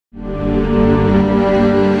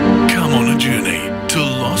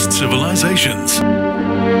civilizations.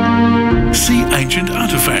 See ancient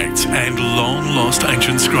artifacts and long-lost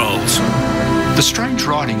ancient scrolls. The strange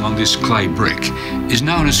writing on this clay brick is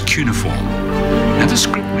known as cuneiform, and the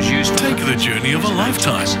script was used to... Take the journey of a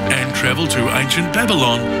lifetime and travel to ancient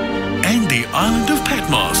Babylon and the island of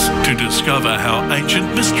Patmos to discover how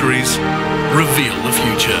ancient mysteries reveal the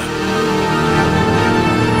future.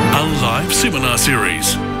 A live seminar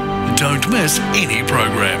series. Don't miss any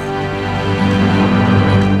program.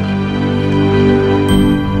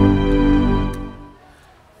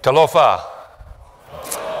 Talofa.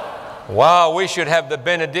 Wow, we should have the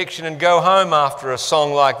benediction and go home after a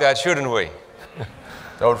song like that, shouldn't we?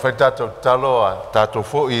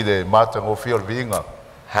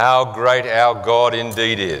 How great our God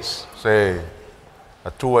indeed is.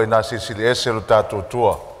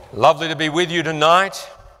 Lovely to be with you tonight.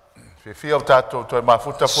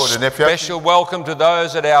 Special welcome to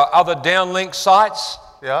those at our other downlink sites.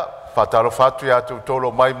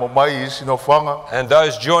 And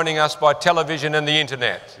those joining us by television and the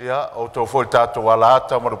internet.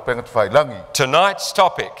 Tonight's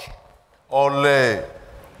topic, the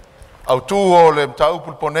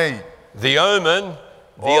OMEN,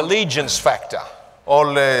 the allegiance factor.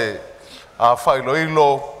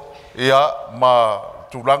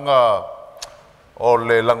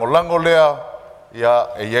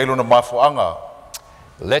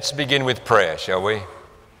 Let's begin with prayer, shall we?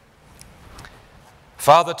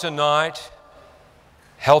 Father, tonight,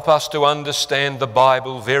 help us to understand the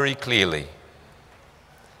Bible very clearly.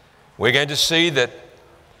 We're going to see that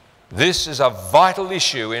this is a vital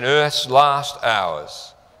issue in Earth's last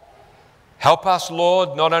hours. Help us,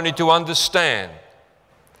 Lord, not only to understand,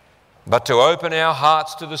 but to open our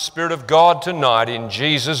hearts to the Spirit of God tonight in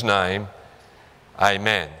Jesus' name.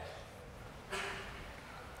 Amen.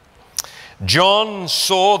 John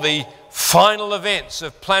saw the final events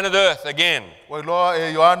of planet Earth again.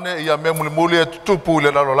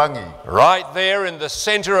 Right there in the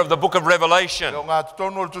center of the book of Revelation.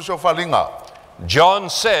 John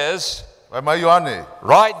says,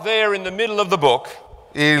 right there in the middle of the book,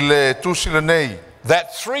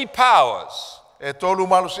 that three powers, a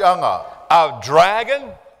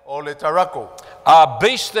dragon, a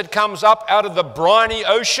beast that comes up out of the briny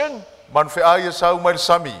ocean,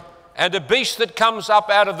 and a beast that comes up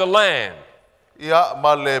out of the land.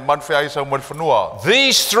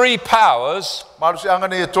 These three powers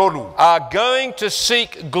are going to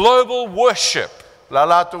seek global worship.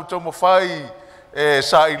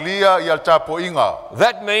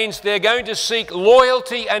 That means they're going to seek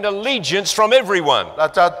loyalty and allegiance from everyone.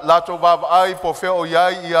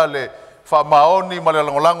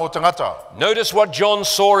 Notice what John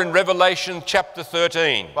saw in Revelation chapter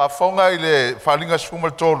 13.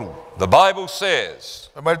 The Bible says,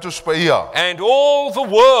 and all the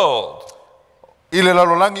world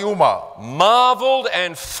marveled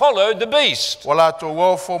and followed the beast.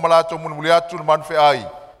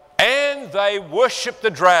 And they worshipped the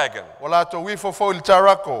dragon.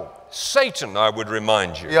 Satan, I would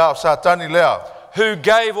remind you, who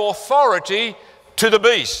gave authority to the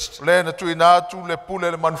beast. That's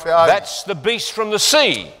the beast from the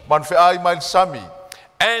sea.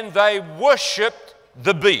 And they worshipped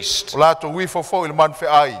the beast.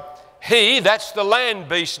 He, that's the land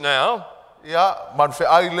beast now,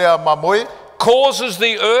 causes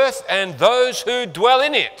the earth and those who dwell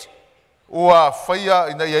in it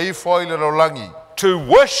to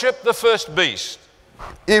worship the first beast.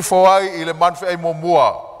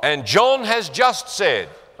 And John has just said,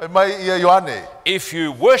 if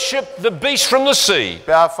you worship the beast from the sea,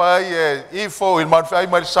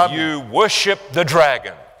 you worship the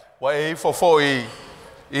dragon.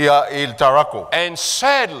 And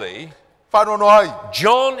sadly,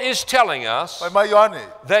 John is telling us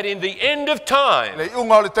that in the end of time,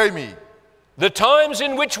 the times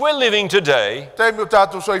in which we're living today,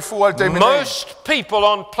 most people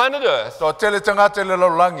on planet Earth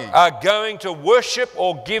are going to worship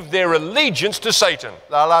or give their allegiance to Satan.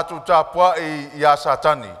 Now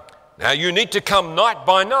you need to come night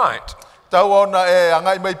by night,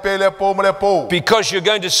 because you're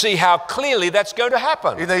going to see how clearly that's going to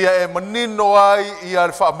happen.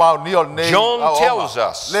 John tells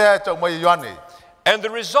us. And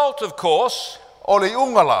the result, of course,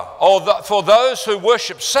 for those who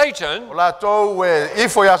worship Satan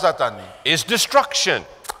is destruction.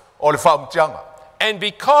 And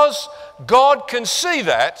because God can see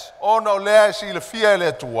that,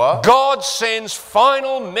 God sends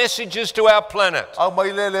final messages to our planet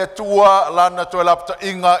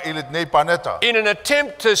in an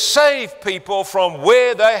attempt to save people from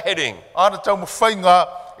where they're heading.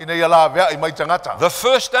 ina ia la vea I mai tangata. the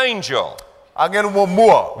first angel. Angelo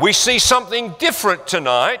mua. We see something different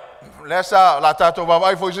tonight Lesa la tato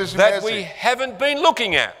vavai foi sisi that we mese. haven't been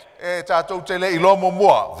looking at. E tato tele ilo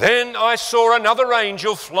mua. Then I saw another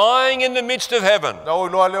angel flying in the midst of heaven, Na o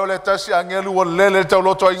loa leo le tasi angelo o lele tau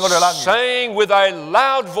loto ingo le langi. saying with a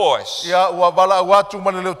loud voice, Ia ua vala watu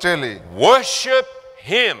mane leo tele. worship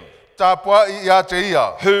him Tapua ia te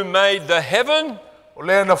ia. who made the heaven O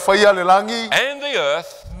le na whaia le langi. and the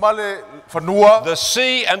earth, Male whanua. the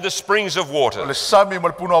sea and the springs of water. Le sami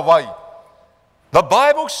male puna vai. The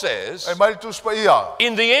Bible says, E mai tu spa ia.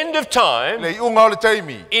 in the end of time, Le iunga o le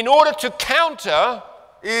teimi. in order to counter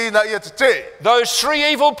I na ia te te. those three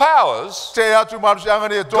evil powers, Te atu maru si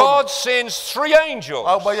angani e tonu. God sends three angels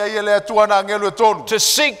Au mai ia le atua na angelo e tonu. to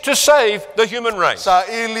seek to save the human race. Sa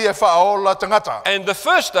ili e whaola tangata. And the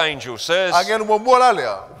first angel says, Angelo mua la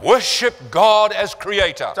lea. worship God as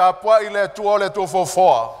creator. Tapua I le atua o le atua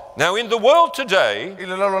fofoa. Now, in the world today, I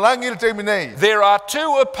le lalolangi le teimi nei. there are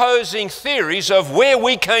two opposing theories of where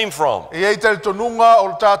we came from. I ei tele tonunga o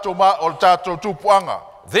le tato tupuanga.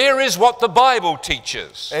 There is what the Bible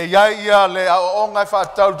teaches, E iai ia le o ngai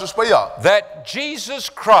whaatau tu spa ia. that Jesus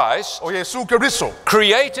Christ O Yesu Keriso.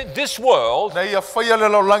 created this world Na ia whaia le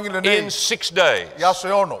lalolangi le nei. in 6 days. Ia se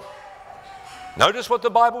ono. Notice what the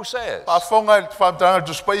Bible says. Pa whonga i whaamtanga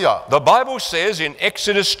tu spa ia. The Bible says in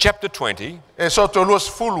Exodus chapter 20, E soto luas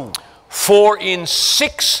fulu. for in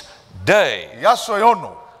 6 days Ia se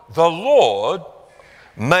ono. the Lord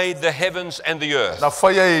made the heavens and the earth, Na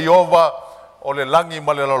whaia I Iova o le langi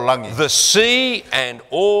ma le lalolangi. the sea and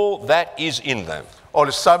all that is in them. O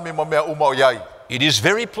le sami ma mea uma o iai. It is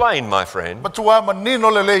very plain, my friend, Matua manino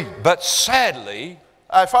le lei. but sadly,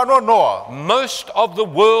 Ai whanua noa. most of the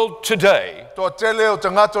world today Toa tele o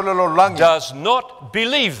tangato le lalolangi. does not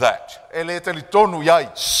believe that. E le tele tonu iai.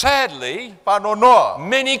 Sadly, Whanua noa.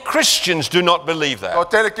 many Christians do not believe Toa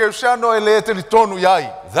that. tele keusiano e le tele tonu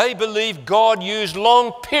iai. They believe God used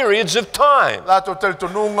long periods of time. Lato tele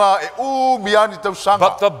tonunga e miani tau sanga.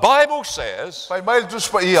 But the Bible says, Pai mai tu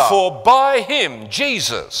spa ia. for by him,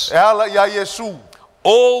 Jesus, E ala ia Yesu.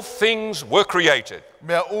 all things were created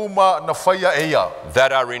Mea uma na whaia e ia.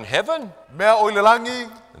 that are in heaven, Mea o le langi.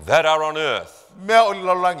 that are on earth, Mea o le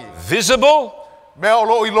lalolangi. visible Mea o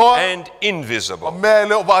lo iloa. and O invisible. mea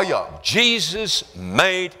leo vaia. Jesus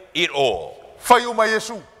made it all. Whai uma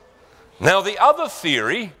Yesu. Now, the other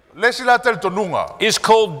theory Lesi la tele tonunga. is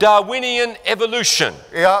called Darwinian evolution.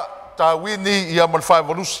 Ea ta wini ia man whai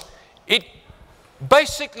valusi. It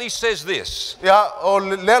basically says this, Ea o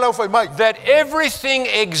le lau whai mai. that everything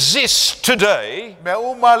exists today Mea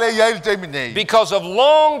uma le iai le teimi nei. because of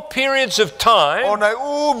long periods of O time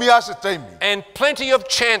nei mia se teimi. and plenty of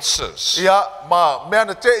chances. Ia ma mea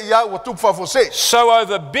na te ia ua tupu whafose. So,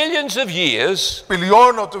 over billions of years,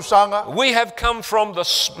 Piliono tu sanga. we have come from the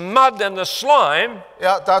mud and the slime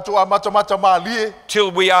Ia tatu a mata maa lie.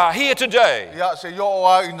 till we are here today. Ia se yo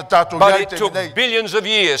oa ina tatu But iai it teimi took nei. billions of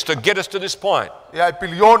years to get us to this point. Ia e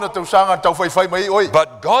piliono tu sanga tau whai mai oi.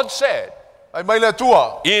 But God said, Ai mai le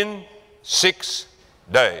tua. in 6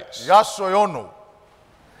 days. Ia so e ono.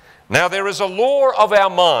 Now, there is a law of our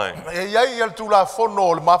mind. E iai ia tu la fono o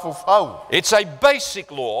le mafu fau. It's a basic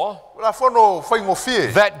law La fono whai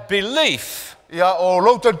ngofie. that belief Ia o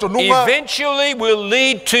lau tele tonunga. eventually will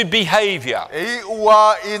lead to behavior. E I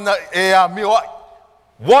ua ina e a mio ai.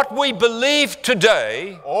 What we believe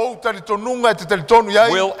today O tele tonunga e te tele tonu iai.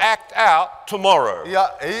 will act out tomorrow.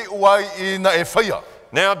 Ia e I ua ina e whaia.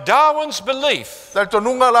 Now, Darwin's belief, Tele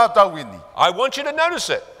tonunga la tau wini. I want you to notice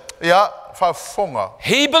it. Ia whafonga.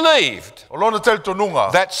 He believed O lona tele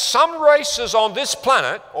tonunga. that some races on this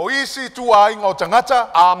planet O isi tu a inga o tangata.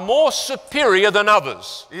 are more superior than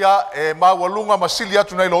others. Ia e mawalunga masili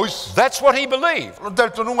atu nei lois. That's what he believed. Lona tele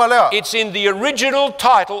tonunga lea. It's in the original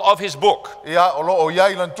title of his book. Ia o lo o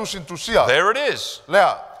iai lan tusin tusia. There it is.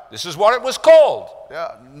 Lea. This is what it was called.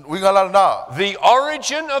 Ia winga la na. The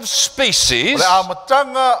origin of species Le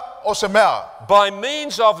amatanga o se mea. by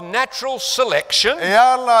means of natural selection E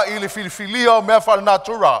ala I le filifilia o mea whal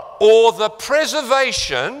natura. or the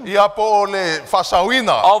preservation Ia po o le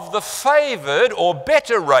whasawina. of the favored or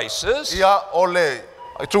better races Ia o le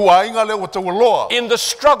tu a inga le o te waloa. in the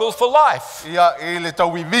struggle for life. Ia I le tau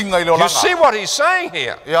wivinga I le o You see langa. what he's saying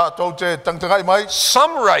here? Ia tau te tangtangai mai.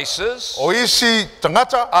 Some races O isi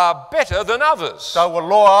tangata. are better than others. Tau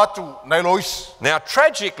waloa atu nei lois. Now,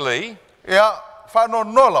 tragically, Ia whano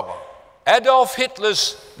nolawa. Adolf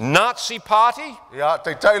Hitler's Nazi party Ia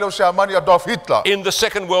te tailo se amani Adolf Hitler. in the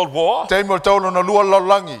Second World War Te mo taulo na lua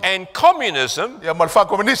laulangi. and communism, Ia malfa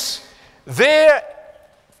komunis. their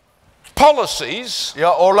policies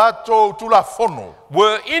Ia o lato tula fono.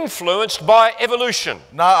 were influenced by evolution.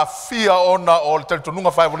 Na afia ona o le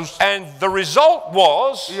talitonunga fa evolution. And the result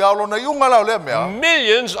was Ia o lona iunga lao lea mea.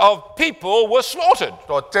 millions of people were slaughtered.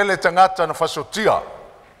 To tele tangata na fasotia.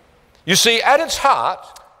 You see, at its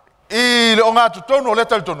heart, I le o ngā tutonu o le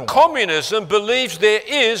talitonunga. communism believes there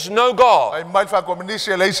is no God. Ai mai fa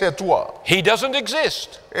komunisi e le ise atua. He doesn't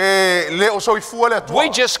exist. E le o soifua le atua. We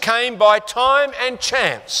just came by time and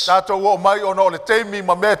chance. Tato o mai ona o le teimi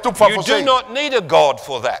ma mea tupa You do fosei. not need a God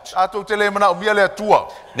for that. Tato te le mana o mia le atua.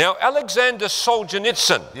 Now, Alexander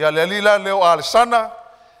Solzhenitsyn, Ia le alila leo Alesana.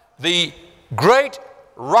 the great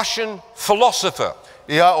Russian philosopher,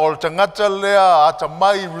 Ia o le tangata lea ata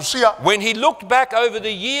mai Rusia. when he looked back over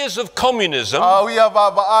the years of communism, Au ia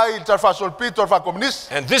va ai tar fa solpito fa komunis.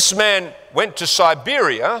 and this man went to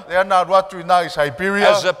Siberia Lea na ruatu ina I Siberia.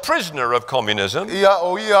 as a prisoner of communism, Ia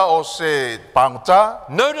o se pangta.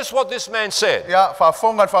 notice what this man said. Ia fa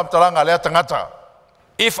fonga fa mtalanga lea tangata.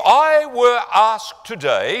 If I were asked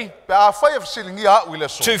today Pe a fai fsilingi a wile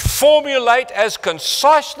so. to formulate as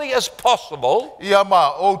concisely as possible Ia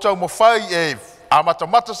ma o tau mo fai e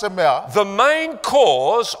amata se mea. the main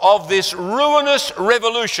cause of this ruinous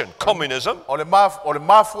revolution, communism, O le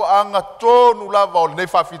mafu anga tonu lava o le nei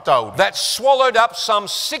fa fitau. that swallowed up some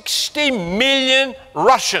 60 million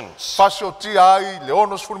Russians. Fasio ti ai le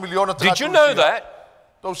onos ful miliona Did you know that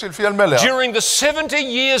Tau silfian mele. during the 70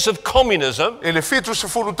 years of communism, E le fitu se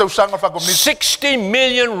fulu tau sanga fa komunis. 60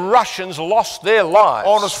 million Russians lost their lives?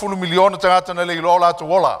 Onos fulu miliona tangata na le ilo la tu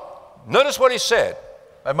wola. Notice what he said.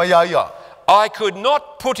 Ai mai ia. I could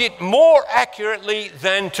not put it more accurately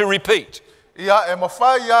than to repeat. Ia e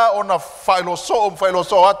mawhai ia o na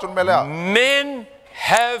whailoso atun melea. Men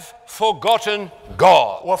have forgotten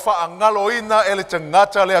God. Ua whaangalo ina e le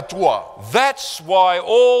tangata le atua. That's why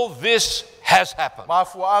all this has happened.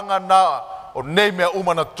 Mafuanga na o nei mea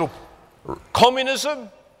umana tupu. Communism,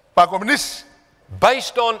 Pa komunis.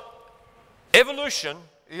 based on evolution,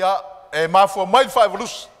 Ia e mafua mai wha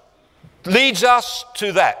evolus. leads us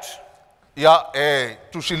to that. Ia e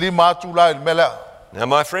tusilima atu la il melea. Now,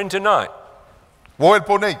 my friend, tonight, Wo el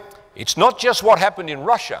ponei. it's not just what happened in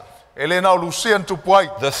Russia. E le na o lusian tupu ai.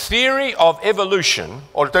 The theory of evolution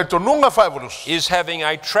O le teitonunga wha evolus. is having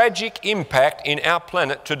a tragic impact in our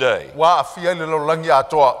planet today. Wa afia le lolangi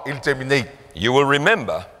atoa il te minei. You will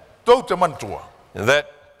remember Tau te mantua. that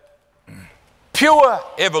pure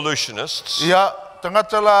evolutionists Ia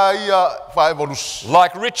tangata la ia wha evolus.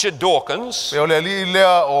 like Richard Dawkins, E o le li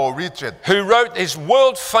lea o Richard. who wrote his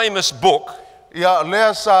world famous book, Ia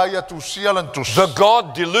lea sa ia tusia lantus. The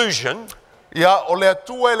God Delusion, Ia o le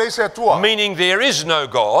atua e le se atua. meaning there is no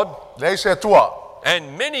God, Le se atua.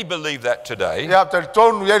 and many believe that today. Ia te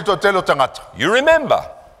tonu ia to telo tangata. You remember,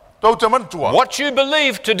 Tau te mantua. what you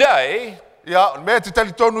believe today Ia me te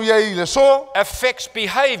tali tonu ia I le so. affects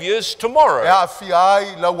behaviors tomorrow. Ia afia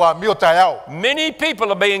ai la wa mio tai au. Many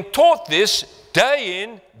people are being taught this day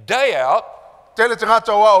in, day out, Tele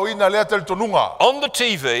tangata wa o ina lea tele tonunga. on the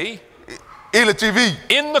TV, I le TV.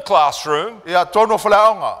 in the classroom, Ia tono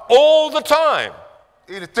whalaonga. all the time.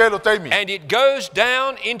 I le telo taimi. And it goes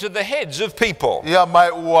down into the heads of people. Ia mai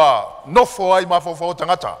ua nofo ai mafofo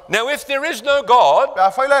tangata. Now, if there is no God, Pe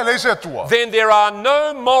a whaila e le se atua. then there are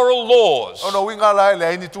no moral laws, Ono winga la e le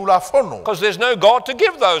aini tu la fono. because there's no God to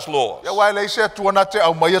give those laws. Ia wa le se atua na te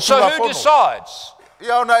au mai tu So la who fono. decides?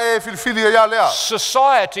 Ia ona e filfili ia lea.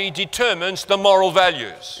 Society determines the moral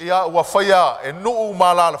values. Ia ua whaia e nuu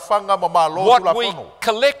ma la whanga ma ma lo tu la What we fono.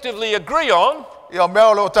 collectively agree on, Ia mea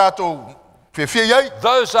o leo tātou whiwhia iai.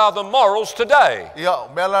 those are the morals today. Ia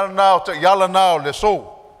mea la nao te iala nao le so.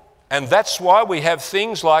 And that's why we have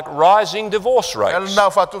things like rising divorce Ia la rates. nao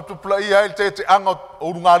whatutupula ia il te anga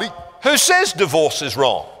o rungari. Who says divorce is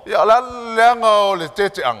wrong? Ia la leanga o le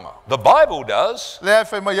te anga. The Bible does, Le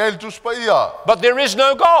whai mai il tuspa ia. but there is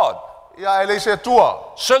no God. Ia e le se tua.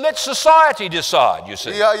 So let society decide, you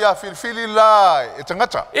see. Ia filfili la e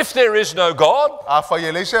tangata. If there is no God, A whai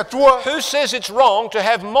e le se tua. who says it's wrong to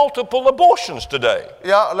have multiple abortions today?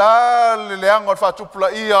 Ia la le leanga o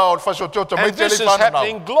whatupula ia o whasoteo te mai And te this le is whanau.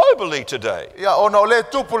 happening globally today. Ia ona o le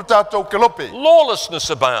tupul tātou kelope. Lawlessness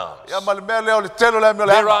abounds. Ia ma le mea leo le telo le mea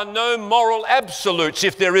le There anga. are no moral absolutes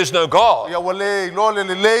if there is no God. Ia wa le lo le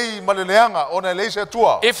lei ma le leanga ona le se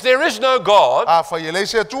tua. If there is no God, A whai e le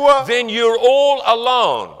se tua. then you're all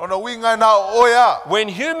alone. Ona winga na oia. When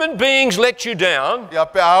human beings let you down Ia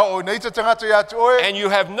pe a o nei te tangata ia te oe. and you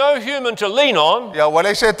have no human to lean on, Ia wa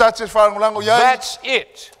le se tate whangulango iai. that's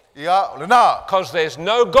it. Ia o le nā. because there's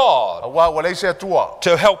no God Awa wa leise atua.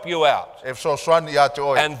 to help you out. E so swani ia te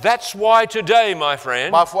oi. And that's why today, my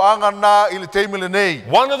friend, Mafuanga na ili teimi le nei.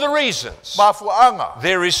 one of the reasons Mafuanga.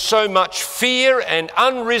 there is so much fear and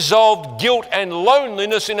unresolved guilt and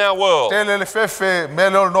loneliness in our world. Tele le fefe me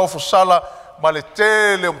leo no fusala ma le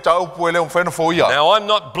tele taupu ele mfeno fo ia. Now, I'm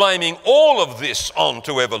not blaming all of this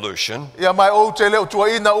onto evolution, Ia mai o tele tua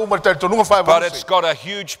ina uma te tonunga fai but it's got a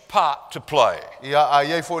huge part to play. Ia a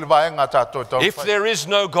ye fo le vaenga tato to. If there is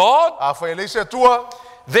no God, a fai leise tua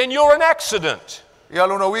then you're an accident. ia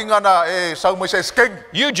lona winga na e sau mai se skeng.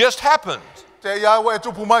 You just happened. Te ia wa e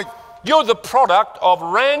tupu mai. You're the product of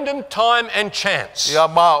random time and chance. Ia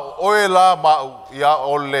ma oe la ma ia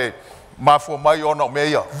ole mafu mai ona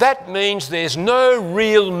meia. That means there's no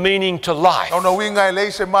real meaning to life. Ona winga e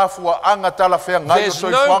leise mafu anga tala fea ngai o There's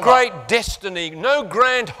toi no fuanga. great destiny, no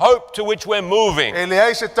grand hope to which we're moving. E le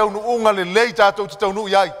ai se taunu unga le lei tatou te taunu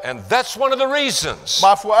iai. And that's one of the reasons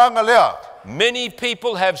Mafu anga lea. many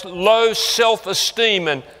people have low self-esteem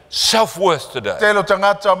and self-worth today. Telo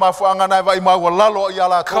tangata mafu anga nai vai mau lalo ia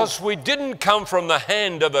la tau. Because we didn't come from the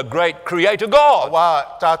hand of a great creator God. Wa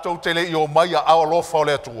tatou tele i o mai a ao lofa o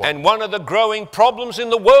le atua. And one of the growing problems in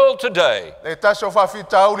the world today Le tase o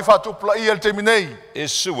whawhita au li whatupla i el te minei.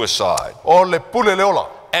 is suicide. O le pule le ola.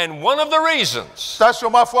 And one of the reasons Tase o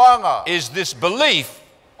mafu anga. is this belief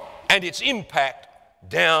and its impact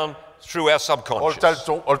down through our O subconscious.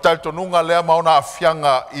 le tatou nunga lea maona a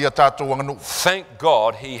fianga i a tatou wanganu. Thank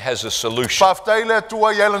God he has a solution. Whaftai le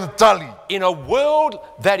atua i ele tali. In a world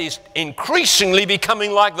that is increasingly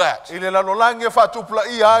becoming like that, I le lalolangi e whatupla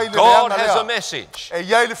i ai le God leanga has a lea. message. E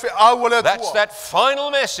iai le whi au le That's atua. that final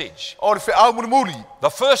message. O le whi au muri muri. The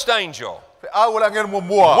first angel. Whi au le angenu mua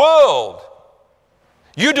mua. World,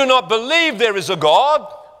 you do not believe there is a God.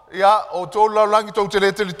 Ia o tō lalolangi tau te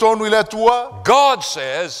le te li tonu i le atua. God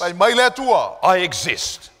says, Pai mai le atua. I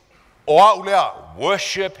exist. O au lea.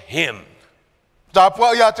 Worship him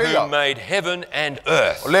Tāpua ia te who ia. made heaven and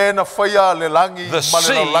earth, Le na whaia le langi the ma le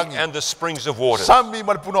sea lalolangi. and the springs of water. Sami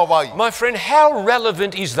ma le puna o vai. My friend, how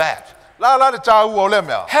relevant is that? La le tāu o le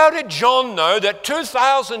mea. How did John know that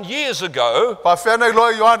 2,000 years ago, Pa whena i loa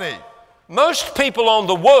i Ioane. most people on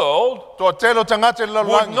the world Tō telo tangate le would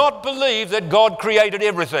lalolangi. not believe that God created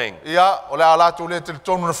everything? Ia o le alatu le te li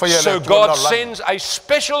tonu na whaia So le atua God lalolangi. sends a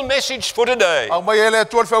special message for today. Au mai e le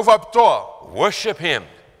atua le whau whapitoa. Worship him.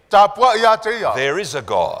 Tāpua ia te ia. There is a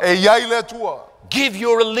God. E iai le atua. Give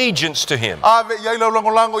your allegiance to him. Ave iai le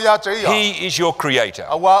lango ia te ia. He is your creator.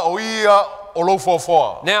 Awa o ia o lo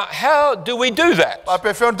fofoa. Now, how do we do that? Pa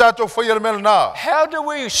pe whion tātou whaia le mele nā. How do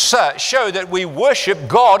we show that we worship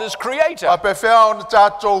God as Pa creator? pe whion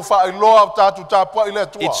tātou whailoa tātou tāpua i le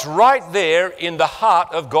atua. It's right there in the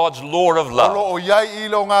heart of God's law of love. Olo o iai i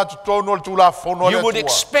lo ngā tutonu o le tūla whono le You would atua.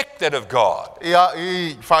 expect that of God. Ia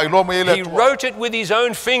i whailoa mai i le He atua. wrote it with his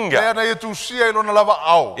own finger. Lea na i tu sia i lona lava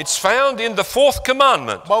au. It's found in the fourth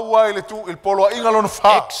commandment, Maua i le tu il poloa inga lona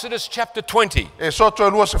wha. Exodus chapter 20. E soto e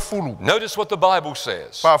lua se fulu. Notice what the Bible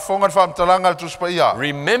says. Pa whonga le whamtalanga le tuspa ia.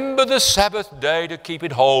 Remember the Sabbath day to keep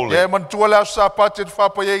it holy. Ia mantua le au sapati le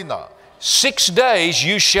whapa ieina. 6 days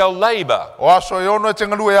you shall labor O aso e ono e te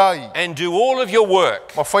ngalue ai. and do all of your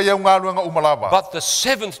work. Ma whai au ngā luenga umalava. But the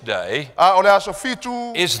seventh day A o le aso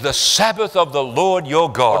fitu. is the Sabbath of the Lord your O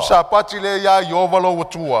God. sapati le ia i ovalo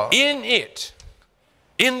watua. In it,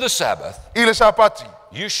 in the Sabbath, I le sapati.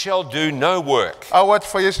 you shall do no work. A wat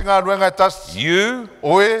whai esi ngā luenga e tas. You,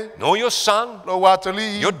 Oe. nor your son, Lo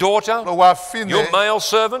watali. your daughter, Lo wa fine. your male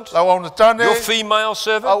servant, Lau au na tane. your female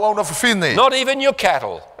servant, Au na fine. not even your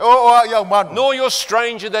cattle, O a iau manu. nor your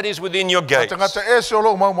stranger that is within your gates. Tangata e se o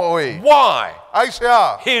lo mauma oe. Why? Ai se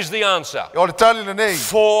a. Here's the answer. O le tali le nei.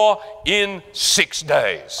 For in 6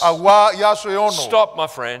 days. A wā i aso e ono. Stop, my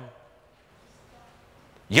friend.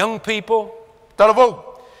 Young people, Tala vau.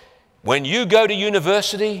 when you go to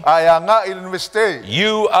university, A ia ngā i le universite.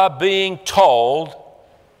 you are being told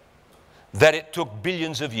that it took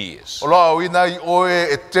billions of years. O loa au ina i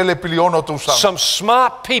oe e tele piliono tu sang. Some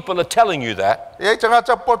smart people are telling you that, E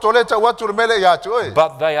tangata poto le ta watu le mele i atu oe.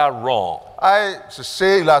 but they are wrong. Ai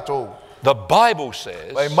se i lato. The Bible Vai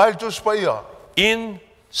says mai tu spa ia. in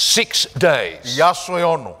 6 days. I aso e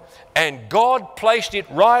ono. And God placed it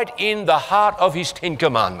right in the heart of his 10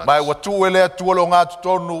 commandments. Mai watu e le atu lo ngā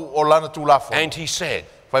tutonu o lana tu lafo. And he said,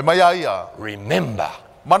 Vai mai a ia. remember.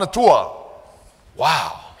 Mana tua.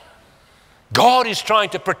 Wow. God is trying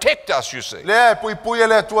to protect us, you see. Le pui pui e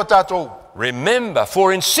le tua tātou. Remember,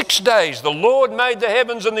 for in 6 days the Lord made the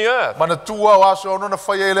heavens and the earth, Mana tua o aso ono na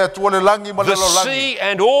whai e le tua le langi ma le the lo langi. sea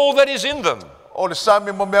and all that is in them. O le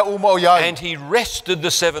sami mo mea uma o iai. and he rested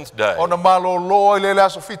the seventh day. Ona malolo i le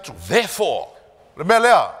aso fitu. Therefore, Le mea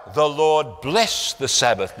lea. the Lord blessed the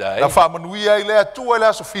Sabbath day Na whamanuia i le atua i le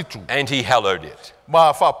aso fitu. and he hallowed it.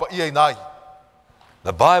 Ma whapa ia i nai.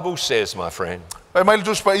 The Bible says, my friend, Pai mai le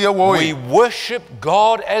tus pa ia we woi. worship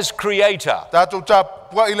God as creator Tātou tā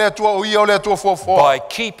pua i le atua o ia o le atua fōfōa. by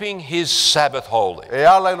keeping his Sabbath holy. E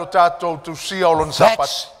ala i lo tātou tu sia o lon sapat.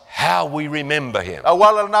 That's how we remember him.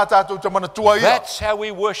 Awala nā tātou te mana tua ia. That's how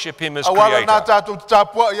we worship him as Awala nā creator. tātou te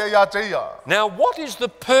tā pua ia ia te ia. Now, what is the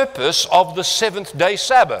purpose of the seventh day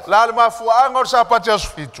Sabbath? La le mafuanga o sapat ia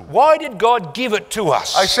fitu. Why did God give it to Ai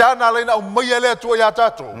us? se ana leina o mai le atua ia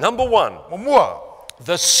tātou. Number one, Mamua.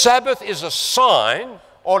 the Sabbath is a sign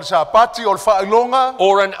O le sapati o le whailonga.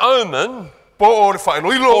 or an omen Po o le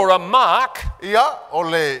whailoilo. or a mark Ia o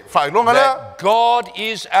le whailonga lea. that God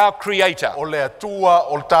is our creator. O le atua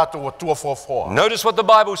o le tātou atua fōfōa. Notice what the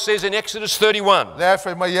Bible says in Exodus 31. Lea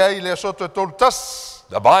whai mai ai le soto e tolu tas.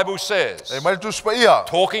 The Bible says, E mai le tus pa ia.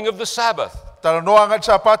 talking of the Sabbath, Tala noa ngai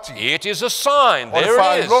sapati. it is a sign, O le there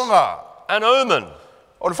it is, whailonga. an omen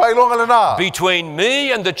O le whailonga le nā. between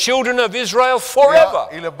me and the children of Israel forever.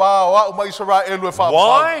 Ia, I le bā o au mai Israelu e whaapapau.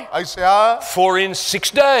 Why? Ai se a. For in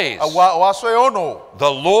 6 days A wā o aso e ono.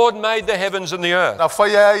 the Lord made the heavens and the earth, Na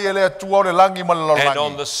whai ai e le atua o le langi ma le lalangi. and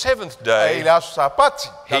on the seventh E day le aso sapati.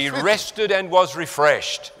 he rested and was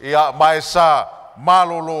refreshed. Ia mai sa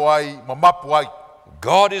malolo ai, ma mapu ai.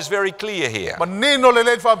 God is very clear here. Ma nino le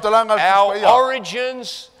le whaamtalanga le Our tus pa ia.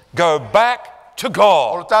 origins go back to O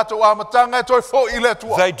God. le tātou amatanga e toi fo i le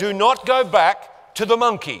atua. They do not go back to the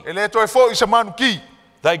monkey. E le toi fo i se manu ki.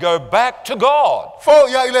 They go back to God. Fo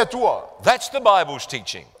ia i le atua. That's the Bible's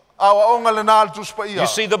teaching. Awa onga le nā le tus pa ia. You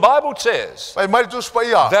see, the Bible says Pai mai le tus pa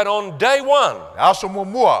ia. that on day one, Aso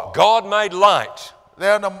mua. God made light,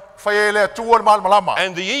 Lea na whai e le atua le malama.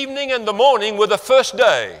 and the evening and the morning were the first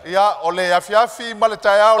day. Ia o le afiafi ma le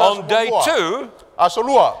tai au le aso On day mua. two, Aso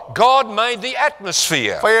lua. God made the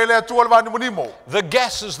atmosphere, Whai e le atua le manimunimo. the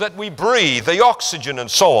gases that we breathe, the oxygen and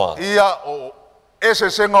so on. Ia o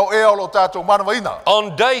ese senga o ea o lo tātou mana waina.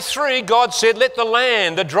 On day three, God said, let the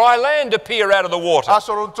land, the dry land, appear out of the water.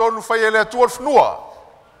 Aso lon tonu whai e le atua le whnua.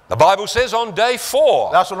 The Bible says on day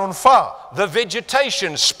four, Aso lon wha. the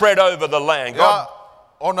vegetation spread over the land. Ia God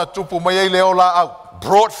ona tupu mai ei leo la au.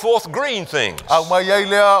 brought forth green things. Au mai ei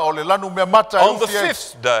lea o le lanu mea mata e On the ufi ei.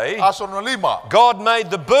 fifth day, Aso na lima. God made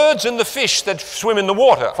the birds and the fish that swim in the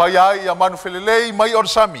water. Whai ai ia manu whelelei mai o le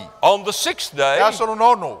sami. On the sixth E day, aso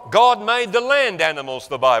na ono. God made the land animals,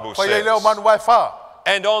 the Bible Whai ei leo says. manu wai wha.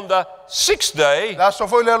 And on the sixth day, E aso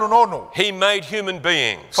foi leo no ono. He made human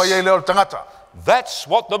beings. Whai ei leo le tangata. That's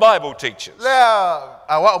what the Bible teaches. Lea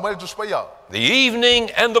awa o mai le tuspa ia. The evening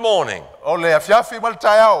and the morning O le afiafi ma le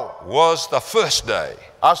tai au. was the first day,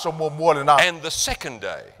 Aso mua le nā. and the second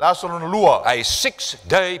day, Le aso na lua. a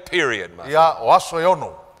 6-day period. my friend. Ia o aso e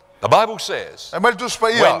ono. The Bible says, E mai le tuspa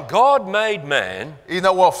when ia. God made man,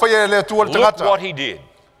 Ina ua whai e le tua le look what tangata. He did.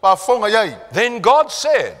 Pa fonga iai. Then God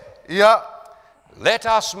said, Ia. let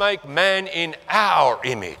us make man in our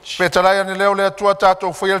image. Petarai ane leo le atua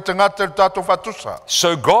tātou whai e le tangata le tātou whatusa.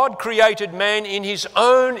 So God created man in His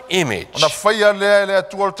own image, Ona whai a lea le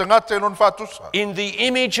atua le tangata e non whatusa. in the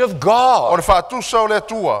image of O God. le whatusa o le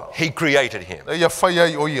atua. He created him. E ia whai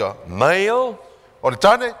ai o ia. Male O le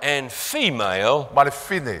tane, and female, ma le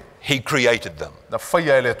fine. He created them. Na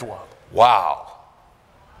whai ai le atua. Wow.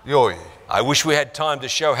 Ioi. I wish we had time to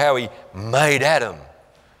show how He made Adam.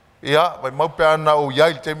 Ia, mai maupe ana o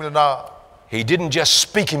iai le temile nā. He didn't just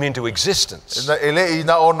speak him into existence. Na ele i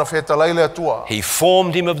na ona whetalai le atua. He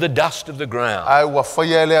formed him of the dust of the ground. Ai ua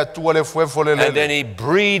whai ai le atua le fuefo le And then lele. He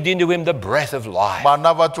breathed into him the breath of life. Ma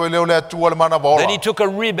nava tue leo le atua le mana Then He vaola. took a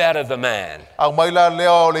rib out of the man Au mai la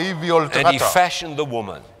leo o le iwi o le and He tangata. fashioned the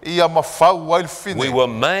woman. Ia ma whau ai le fine. We were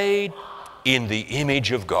made in the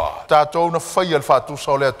image of God. Tātou na whai al whatusa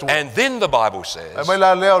o le atua. And then the Bible E says, mai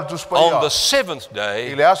la leo le tuspa on the ia. seventh I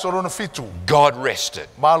day, le aso rona fitu. God rested.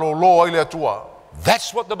 Malo lo ai le atua.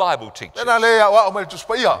 That's what the Bible teaches. Tēnā lea wa o mai le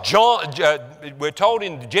tuspa ia. We're told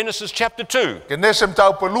in Genesis chapter 2. Ke nesem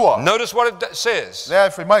tau pelua. Notice what it says. Lea e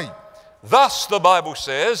whi mai. Thus, the Bible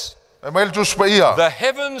says, E mai le tuspa ia. the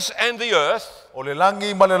heavens and the earth O le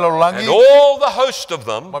langi ma le and laulangi. all the host of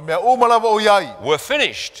them Ma mea uma lava o iai. were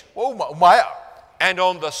finished. O uma ea. And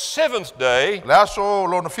on the seventh day, Le aso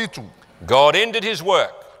lo na fitu. God ended His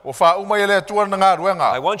work. O wha uma i le atua na ngā I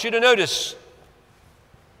ruenga. want you to notice,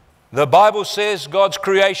 the Bible says God's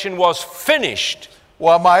creation was finished. O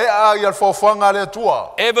a mai a i al fofuanga le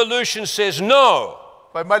atua. Evolution says no,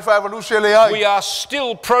 Pai mai wha evolusi le we ai. are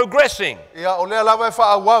still progressing. Ia o lea lava e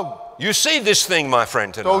wha awau. You see this thing, my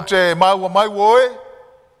friend, Tau tonight. te maua mai woe.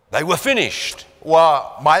 They were finished.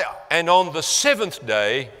 Wa mai And on the seventh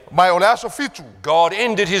day, mai ole aso fitu. God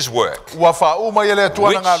ended his work, Wa fa uma ele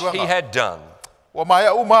tua na which he ngaluanga. had done, Wa mai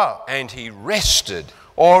uma and he rested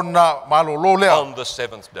ona malolo lea. on the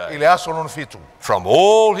seventh day Ile aso non fitu. from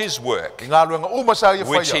all his work Ngaluanga uma sa ia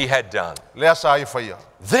which he faia. had done. Lea sa ia faia.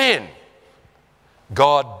 Then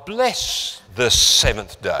God blessed the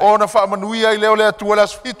seventh day, Ona fa manuia ile ole tua le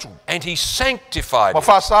aso fitu. and he sanctified Ma it.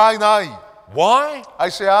 fa sa ina ai. Why? Ai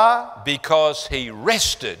se a Because he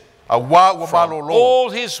rested wa wa from malolo. all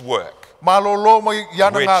his work Malolo mai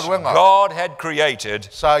yana which ngaluanga. God had created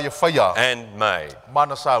Sa ia faia. and made.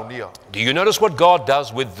 Mana sa unia. Do you notice what God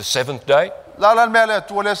does with the seventh day? Lalan me le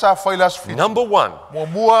tua le sa faia le aso fitu. Number one, Mo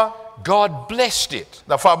mua God blessed it.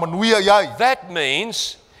 na fa manuia iai. That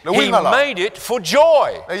means Le he wingala. made it for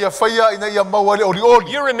joy. E ia faia ina ia maua le oli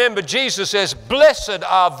oli. You remember Jesus says, blessed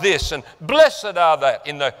are this and blessed are that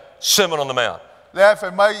in the Sermon on the Mount. Le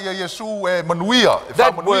fe mai ia Yesu e manuia. E fa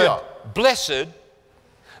That word manuia. blessed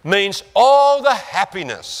means all the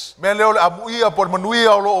happiness. Me le ole amuia por manuia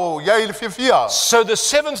o lo iai le fia. So the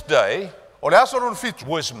seventh day O le aso non fitu.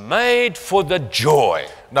 was made for the joy.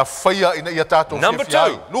 Na faia ina ia tato Number fia.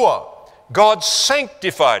 two. Lua. God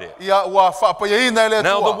sanctified it. Ia ua fa paia ina le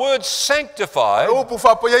Now the tua. word sanctified E upu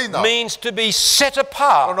fa paia ina. means to be set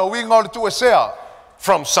apart Ona winga o le tu e sea.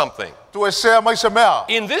 from something. Tu e sea mai se mea.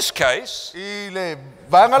 In this case, I le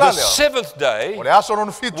vanga the la lea. seventh day O le aso non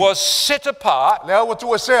fitu. was set apart Le au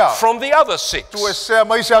tu e sea. from the other six. Tu e sea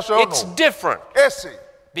mai se aso It's ono. different Ese.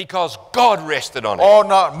 because God rested on it.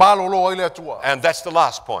 Ona malolo ai le tua. And that's the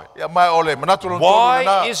last point. Ia mai ole manatu non Why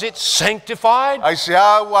na. is it sanctified? Ai se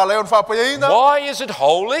a ua leon fa paia ina. Why is it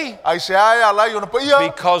holy? Ai se a ia lai ona paia.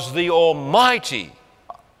 Because the Almighty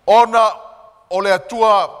Ona o le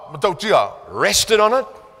atua matautia. rested on it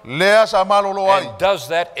Lea sa malolo ai. and does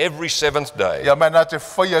that every seventh day. Ia mai na te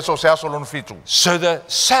whaia so se aso lon fitu. So the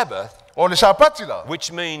Sabbath, O le sapatila.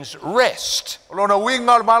 which means rest, O lona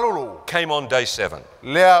winga o malolo. came on day 7.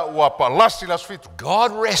 Lea ua palasi las fitu.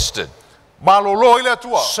 God rested Malolo i le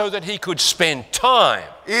atua. so that he could spend time,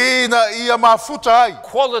 Ina ia mafuta ai.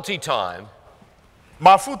 quality time,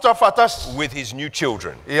 Mafuta fatasi. with his new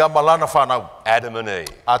children, Ia malana whanau. Adam and Eve.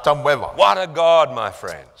 A tamueva. What a God, my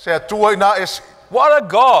friend. Se atua ina ese. What a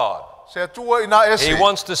God. Se atua ina ese. He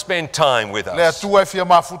wants to spend time with Le us. atua e fia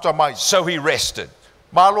mafuta mai. So he rested.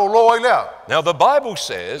 Malolo ai lea. Now the Bible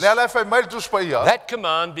says Lea le fai mai tu spa ia. that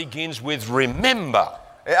command begins with remember.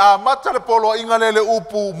 E a mata le polo inga le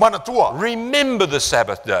upu manatua. Remember the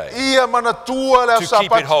Sabbath day Ia manatua le to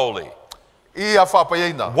keep it sapati. holy. Ia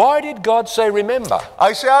whapaina. Why did God say remember?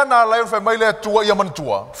 Ai se ana lai fai mai le tua ia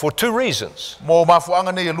manatua. For two reasons. Mo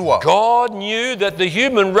mafuanga nei lua. God knew that the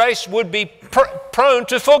human race would be prone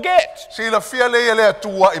to forget. Si la fia le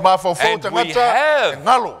tua i mafau And fau we tangata. have- E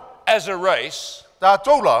ngalo. As a race,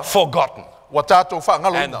 Tātou la. forgotten. Wa tātou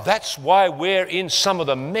whaangalo And ina. that's why we're in some of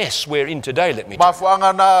the mess we're in today, let me tell you.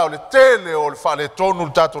 Mafuanga na o le tele o le wha le tonu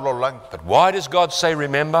le tātou lo langi. But why does God say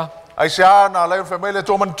remember? Ai se ana lai fai mai le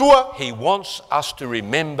tua manatua. He wants us to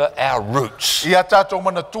remember our roots, Ia tātou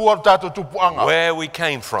manatua o tātou tupuanga. where we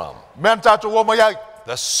came from. Mean tātou o mai ai.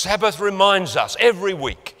 The Sabbath reminds us every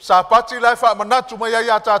week, Sa pati lai wha manatu mai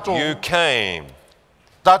ai a tātou. you came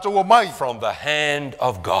Tātou o mai. from the hand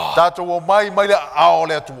of God. Tātou o mai mai le ao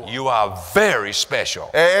le atua. You are very special.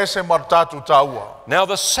 E ese mar tātou tāua. Now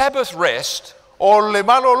the Sabbath rest O le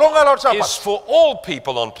malo longa lo is sapat. for all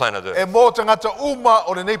people on planet E Earth. mō te ngata uma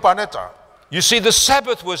o le nei paneta. You see, the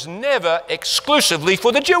Sabbath was never exclusively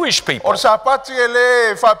for the Jewish O people. le sapati e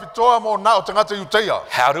le whapitoa mo na o te ngata iuteia.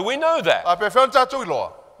 How do we know that? A pe whion tātou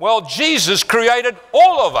iloa. Well, Jesus created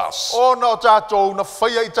all of us. O na o tātou na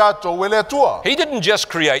whaia i tātou e le atua. He didn't just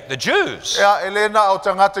create the Jews. Ea e le na o te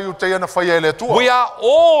ngata iuteia na whaia e le atua. We are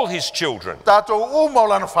all his children. Tātou uma o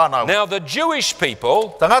lana whanau. Now, the Jewish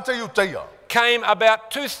people Tangata iuteia. came about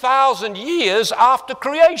 2,000 years after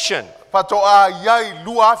creation. Pato a iai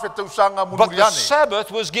lua afe te usanga But the munuriane.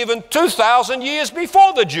 Sabbath was given 2,000 years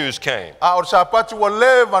before the Jews came. A o le sapati wa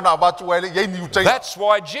lewa na abatu e le iei ni iuteia. That's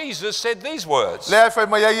why Jesus said these words. Le ai whai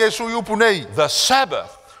mai ai Yesu iupu nei. The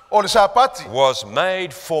Sabbath O le sapati. was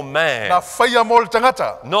made for Na man, whaia mo le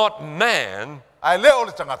tangata. not man Ai le o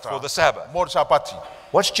le tangata. for the Sabbath. Mo le sapati.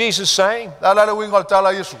 What's Jesus saying? La la le winga o le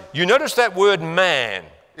tala Yesu. You notice that word man.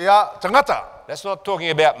 Ia tangata. That's not talking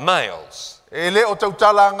about males. E le o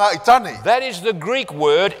tautalanga itane. That is the Greek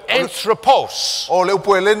word anthropos, O le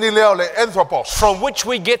upu eleni lea o le anthropos. from which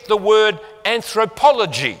we get the word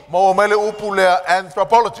anthropology, Mo mele upu lea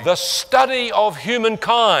anthropology. the study of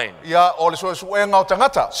humankind. Ia o le suenga o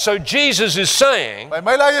tangata. So Jesus is saying, Mai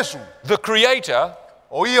mai la Yesu. the Creator,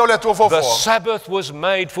 O ia o le tua the fofo. Sabbath was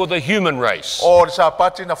made for the human race. O le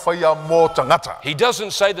sapati na whaia mo tangata. He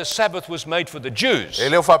doesn't say the Sabbath was made for the Jews. E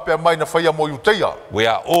leo whapea mai na whaia mo iuteia. We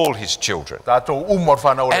are all his children. Tātou umor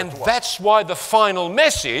whanau le And tua. that's why the final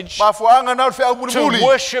message, Mafuanga nau whea muli to muli.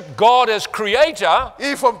 worship God as Creator,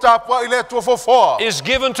 I fom tāpua i le tua fofoa. is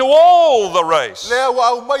given to all the race. Lea wa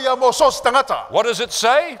au mai a mo sos tangata. What does it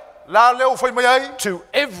say? La leo whai mai ai. To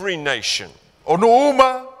every nation, O nu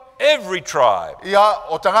uma. every tribe, Ia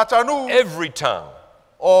o tangata anu. every tongue,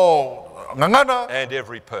 O ngangana. and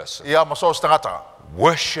every person. Ia ma sos tangata.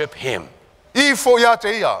 Worship Him I fo ia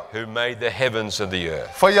te ia. who made the heavens and the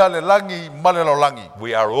earth. Whaia le langi male lo langi.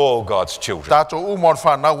 We are all God's children. Tātou umor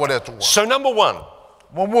whanau le tua. So number one,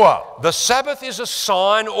 Momua. the Sabbath is a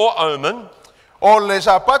sign or omen O le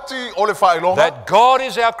sapati o le whailonga. that God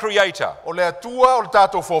is our Creator. O le atua o le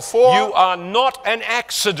tātou fofoa. You are not an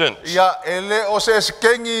accident. Ia ele o se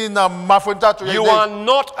kengi na mafuentatu You are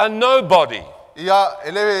not a nobody. Ia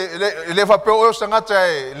ele whapeo o sangata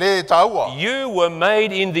e le taua. You were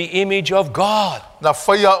made in the image of God, Na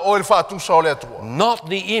whaia o le whaatusa o le atua. not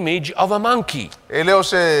the image of a monkey. Ele o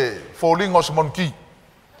se fōlinga o se monki.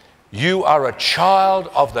 You are a child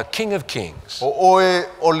of the King of Kings O oe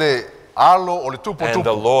o le alo o le tupu and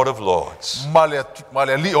the tupu. Lord of Lords. Ma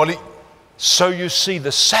le li o li. So you see,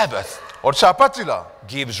 the Sabbath O le sapatila.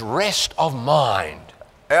 gives rest of mind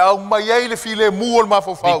E au mai ai le file mu o le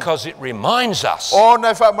mafofau. because it reminds us O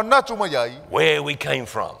na wha manatu mai ai. where we came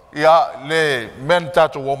from. Ia le men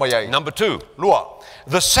tatu o mai ai. Number two, Lua.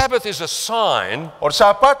 the Sabbath is a sign O le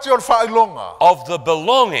sapati o le whailonga. of the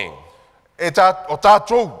belonging O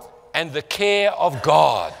tātou. and the care of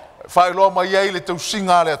God. Whailoa mai ai le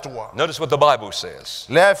tausinga le atua. Notice what the Bible says.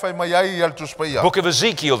 Le whai mai ai al tuspaia. Book of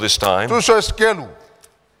Ezekiel this time. Tu so eskelu.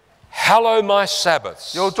 Hallow my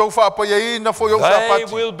Sabbaths. Yo tau whaapai ai na fo yo They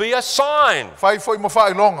sapati. will be a sign, Whai foi mo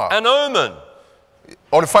whailonga. an omen.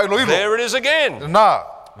 O le whailoilo. There it is again. Nā.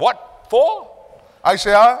 What for? Ai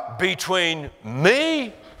se a. Between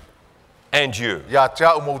me and you, Ia te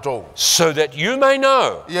au moutou. so that you may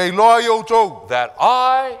know Ia i loa i o tau. that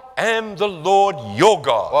I am the Lord your O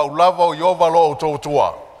God. au lava o iova lo o tau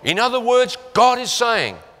tua. In other words, God is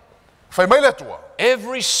saying, Whai mai le tua.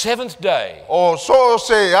 every seventh day, O so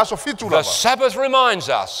se aso fitu the lava. Sabbath reminds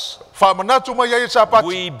us Whamanatu mai ai sapati.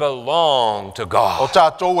 we belong to O God.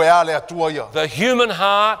 tātou e ale atua ia. The human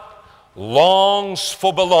heart longs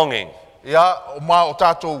for belonging, Ia o ma o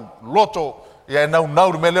tātou loto. Ia e nau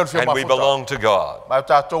nau me leo whia and we mafuta. belong to God. Mai o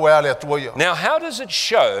tātou e ale atua ia. Now, how does it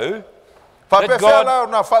show Whape that whea God- lao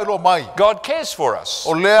na whailo mai. God cares for us?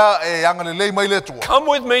 O lea e anga le lei mai le tua. Come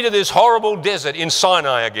with me to this horrible desert in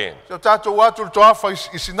Sinai again. Se o tātou atu le toafa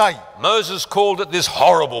i Sinai. Moses called it this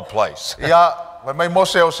horrible place. Ia, mai mai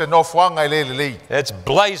mose o se no fuanga i le lei. It's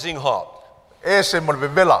blazing hot, E se mo le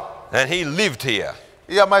bebela. and he lived here.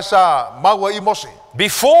 Ia mai sa maua i mose.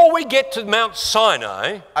 Before we get to Mount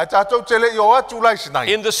Sinai, Ai tātou te le i o atu lai Sinai.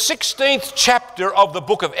 in the 16th chapter of the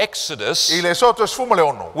book of Exodus, I le soto sfuma le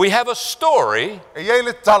ono. we have a story E iei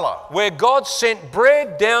le tala. where God sent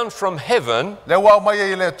bread down from heaven Le wau mai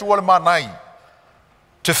e le tua le manai.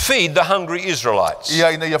 to feed the hungry Israelites.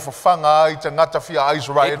 Ia ina ia whawhanga ai te ngata fia a It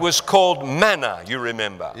Israel. was called manna, you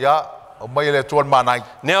remember. Ia, o mai e le tua le manai.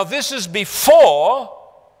 Now, this is before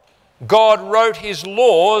God wrote his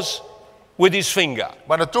laws with his finger.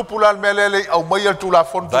 Mana tupula me lele au mai e tu la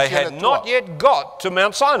fon They putia le had not tua. yet got to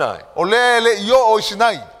Mount Sinai. O le le io o i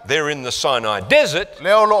Sinai. They're in the Sinai desert,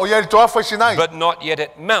 Le o lo o iei le toafa i Sinai. but not yet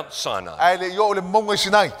at Mount Sinai. Ai le io o le monga i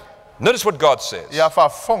Sinai. Notice what God says. Ia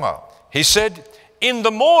whafonga. He said, in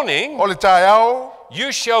the morning O le tae au,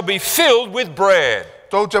 you shall be filled with bread,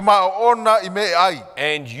 tau te mao ona i me ai.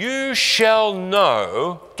 and you shall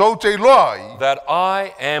know Tau te iloa ai. that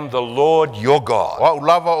I am the Lord your God. Wa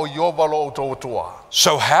ulava o iova lo o tau tua.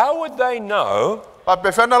 So how would they know Pa pe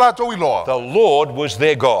whena la tau iloa. the Lord was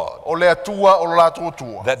their God, O le atua o la tau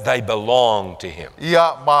tua. that they belonged to him?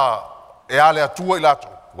 Ia ma e ale atua i lato.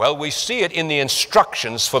 Well, we see it in the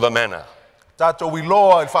instructions for the manna. Tātou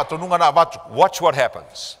iloa i whatonunga na avatu. Watch what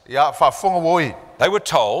happens. Ia whafonga woi. They were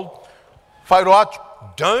told, Whairo atu.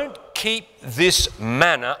 don't keep this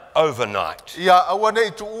manna overnight, Ia awane i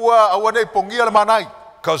tuua, awane i pongia le manai.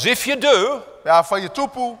 because if you do, Ia whai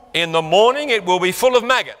tupu. in the morning it will be full of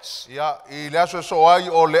maggots. Ia i le aso so ai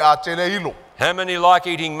o le a tele ilo. How many like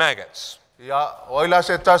eating maggots? Ia, oila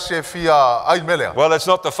se tasi fia ai melea. Well, it's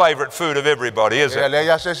not the favorite food of everybody, is Ia it? le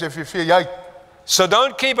ia se fia ai. So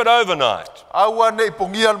don't keep it overnight. Aua nei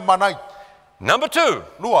pongia manai. Number 2,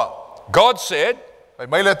 Lua. God said, Ai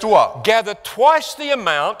mai le tua. gather twice the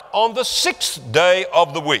amount on the 6th day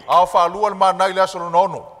of the week. Au fa lua manai le asolo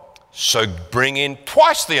nono. So bring in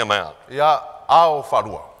twice the amount. Ia, au fa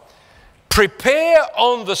lua. Prepare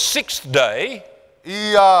on the 6th day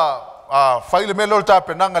Ia, faile melo ta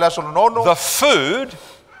penanga le asolo nono. the food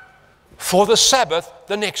for the Sabbath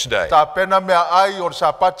the next day, Ta pena mea ai o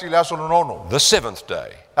sapati le asolo nono. the 7th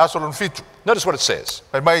day. Asolo fitu. Notice what it says.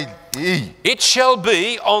 Ai mai I. It shall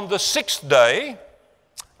be on the 6th day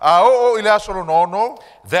O ile asolo nono.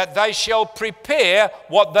 that they shall prepare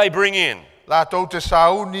what they bring in. La tau te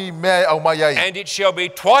sauni mea au mai ai. And it shall be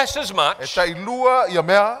twice as E much ta ilua ia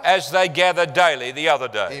mea. as they gather daily the other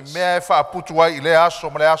I days. mea e whaaputu ai I le aso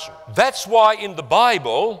ma le aso. That's why in the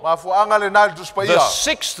Bible, Ma fuanga le nai tuspa the ia.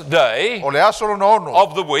 6th day O le aso lo nono.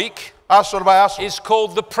 of the week Aso le mai aso. is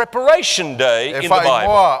called the preparation day E in the Bible,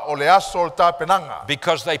 whaingoa o le aso le ta penanga.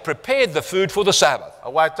 because they prepared the food for the Sabbath. A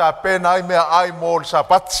wai ta pena ai mea ai mo le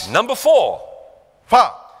sapati. Number 4,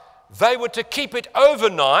 Wha. they were to keep it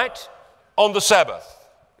overnight on the Sabbath.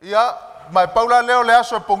 Ia, mai paula leo le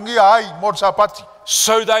aso e pongia ai mo le sapati.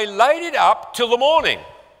 So they laid it up till the morning,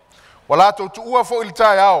 Wala tau tu ua fo ili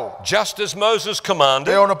tai au. just as Moses E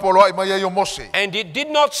commanded, ona polo ai mai ai o mose. and it did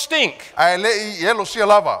not stink, Ai le I elo sia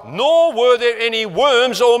lava. nor were there any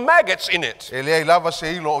worms or maggots in it. E le ai lava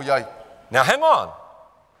se ilo o iai. Now hang on.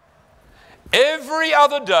 Every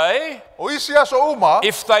other day, O isi aso uma,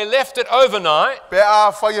 if they left it overnight, pe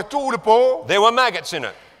a whai e tu le po, there were maggots in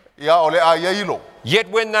it. ia o le a ia ilo. Yet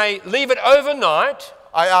when they leave it overnight,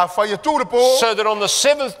 Ai a whai e tu le po, so that on the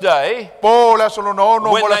 7th day, po le aso lo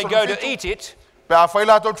nono, when mo le they aso go lo to fitu. eat it, Pe a whai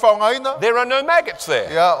la tau te whaongaina, there are no maggots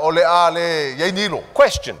there. ia o le a le iai nilo.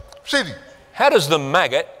 Question, Siri, how does the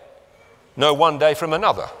maggot know one day from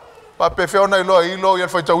another? pa pe whiona ilo ilo ia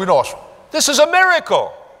le whai tau ino aso. This is a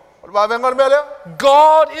miracle. O le wawenga le mea lea,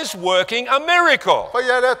 God is working a miracle whai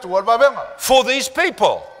ia le tu, o le wawenga. for these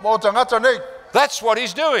people. Mo tangata nei, That's what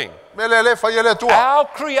he's doing. me le whai ia le tua. Our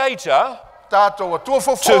Creator, Tātou a tua to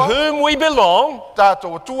fofoa, whom we belong,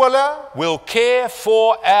 tātou a tua lea, will care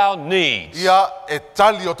for our needs. ia e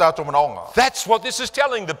tali o tātou manaonga. That's what this is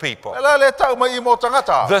telling the people. Ela le tau mai I mo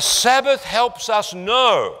tangata. The Sabbath helps us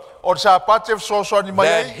know O le sa pate soso ni mai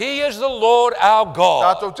that ai, He is the Lord our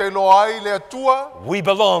God. tātou te lo ai le tua, We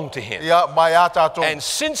belong to Him. ia mai a tātou. And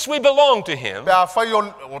since we belong to Him, Pe a whai o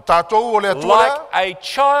tātou o le tua like lea, a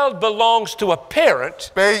child belongs to a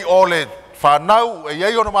parent, pei o le whanau e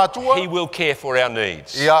iei o na mātua, He will care for our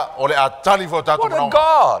needs. ia o le a tali fo tātou What a manaonga.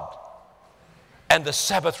 God! And the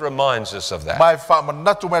Sabbath reminds us of that. Mai wha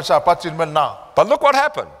manatu me sa pate ni mena. But look what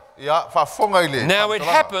happened. Ia whafonga I le. Now it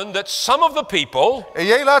happened that some of the people E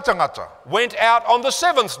iei la tangata. went out on the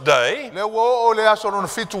 7th day Le wo o le aso no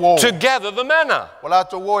fitu o. to gather the manna, Wala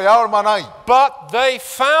to wo e ao manai. but they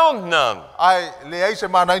found none. Ai le ai se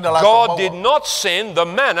manai na la God did not send the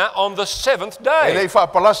manna on the 7th E le day, wha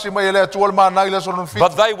palasi mai e le atua le manai le aso no fitu. but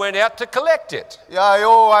they went out to collect it. Ia e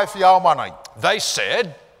o ai fi ao manai. They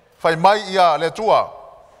said, Whai mai ia le tua.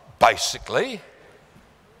 basically,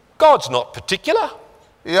 God's not particular.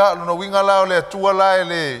 Ia luna winga la o le atua la e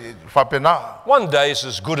le whapena. One day is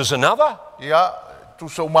as good as another. Ia tu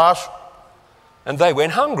so masu. And they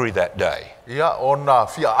went hungry that day Ia ona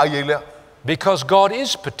fia ai e lea. because God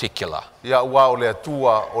is particular. Ia ua o le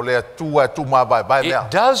atua e tu ma bai bai lea.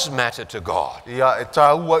 It does matter to God. Ia e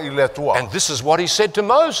tā ua I le atua. And this is what He said to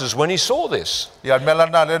Moses when he saw this. Ia mela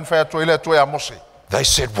na len whai atua I le atua e a mose. They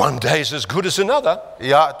said, one day is as good as another.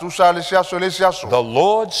 Ia tu sa le siaso le siaso. The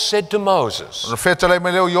Lord said to Moses, Ona wheta lei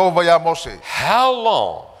me leo Iova ia mose. how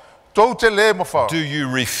long Tau te le ma wha. do you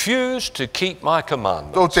refuse to keep my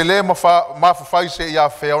commandments? Tau te le ma whawhai se ia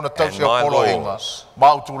whea ona tau And se my polo inga. laws.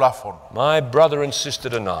 Ma utu la whono. My brother and sister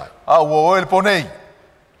tonight, A ua oe le ponei.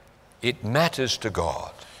 it matters to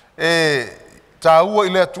God. E tā ua I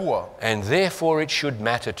le atua. And therefore it should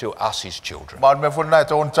matter to us, His children. Ma me whona e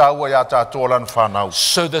tau tā ua ia tā tōlan whanau.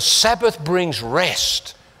 So the Sabbath brings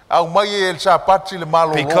rest Au mai e le sa pati le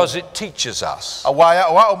malo. because it teaches us A wai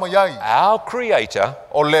o mai ai. our Creator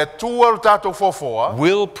O le tua o tātou fofoa.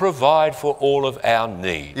 will provide for all of our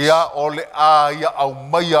needs. Ia o le a ia au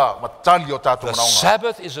mai a matali o tātou The manaunga.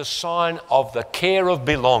 Sabbath is a sign of the care of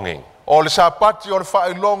belonging. O le sa pati o le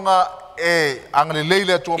whailonga e angale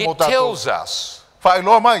leile atua mo It tātou. tells us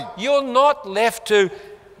Whailoa mai. you're not left to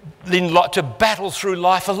battle through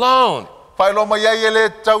life alone. Whailoa mai ai e le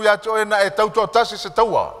tau ia to e na e tau tō tasi se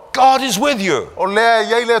taua. God is with you. O lea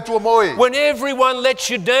iai le tua moi. When everyone lets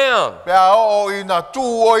you down, Pea o ina tu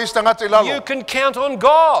o istangata ilalo. you can count on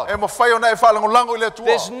God. E mawhai ona e whalangolango I le tua.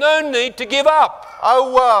 There's no need to give up.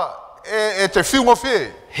 Aua e te whiunga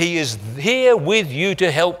whi. He is here with you to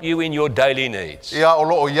help you in your daily needs. Ia o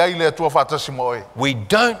loo iai le tua whatasi moi. We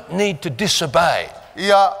don't need to disobey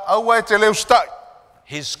Ia aua e te leu stai.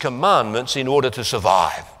 His commandments in order to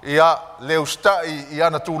survive. Ia leu stai I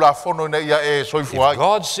ana tu la fono ina ia e soifu If ai.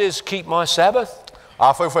 God says, keep my Sabbath,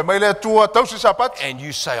 A whai mai le tua tausi sapati. and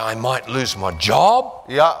you say, I might lose my job,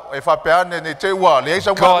 Ia e whapeane ne te ua le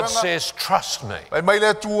eisa God uawenga. says, trust me, Ai mai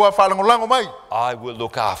le tua whalangolango mai. I will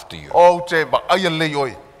look after you. O te ba aia lei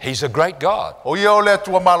oi. He's a great God. O ia o le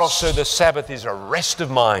tua malos. So the Sabbath is a rest of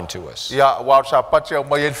mind to us. Ia wa sapati au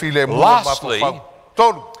mai en file mua Lastly, mapufau.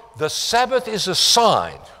 Tolu. The Sabbath is a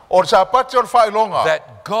sign O sapati o whailonga.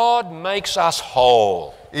 that God makes us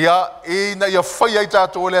whole. Ia ina ia whai ai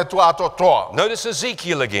tātou le tua ato toa. Notice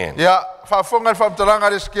Ezekiel again. Ia whafonga whamtaranga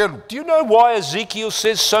re skelu. Do you know why Ezekiel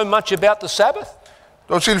says so much about the Sabbath?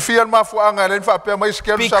 Tau silfian mafuanga len whapea mai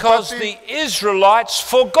skelu Because sapati. the Israelites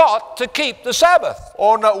forgot to keep the Sabbath.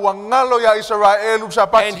 Ona ua ngalo ia Israelu And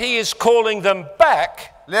sapati. he is calling them back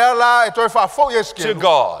Lea la e toi whafo i to skelu.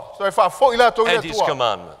 God Toi whafo I la tau and le his tua.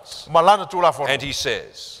 commandments. Malana tu la fono. And he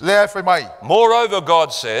says, Lea e whai mai. moreover,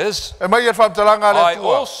 God says, E mai e whamtaranga I le tua.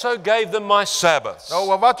 also gave them my Sabbaths Na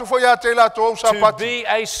ua watu fo ia te la tau to sapati. be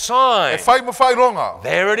a E sign. whai mo whai longa.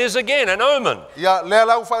 There it is again, an omen Ia lea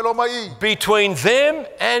lau whai lo mai. between them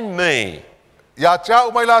and me, Ia te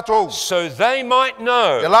au mai la tau. so they might Ia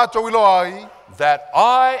know la tau ilo ai. that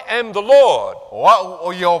I am the Lord O au o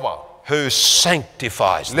Iova. who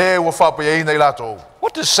sanctifies them. Le ua whapea ina I la tau.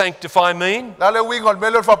 What does sanctify mean? La le wingon me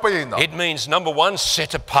le whapea ina. It means, number one,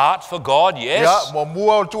 set apart for God, Ia yes, mo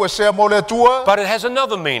mua o tu e sea mo le tua. but it has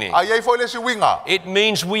another meaning. Ai ei foi le si winga. It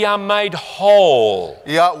means we are made whole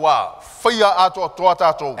Ia wa whaia ato toa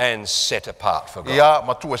tātou. and set apart for God. Ia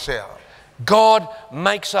ma tu e sea. God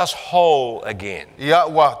makes us whole again. Ia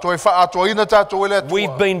wa toi wha ato ina tātou e le tua.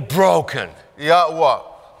 We've been broken. Ia wa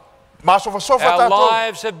masofa sofa Our tātou.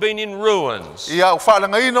 lives have been in ruins. Ia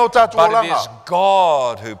whalanga ina o tātou o But it is langa.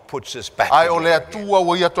 God who puts us back Ai o lea together. tua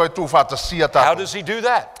o ia toi tu whatasia How tātou. does he do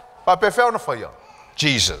that? Pape whao na whaia.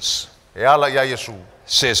 Jesus, E ala ia Yesu.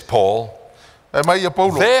 says Paul. E mai ia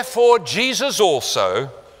Paulo. Therefore, Jesus also,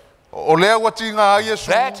 O lea wa tinga a Yesu.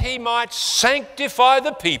 that he might sanctify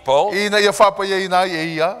the people Ina ia whapea ina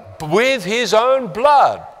e ia. with his own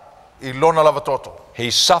blood, I lona lava toto. he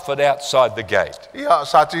suffered outside the gate. Ia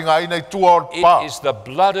sa tinga ina I tua o It pa. is the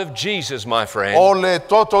blood of Jesus, my O friend, le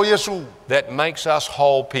toto Yesu. that makes us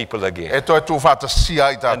whole people again. E toi tu whatasia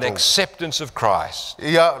I An tātou. acceptance of Christ.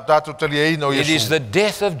 Ia tātou tali e ina o It is Yesu. the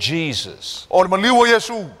death of Jesus O le maliu o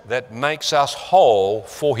Yesu. that makes us whole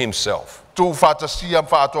for himself. Tu whatasia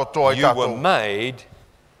whaatotoa I You were tātou. made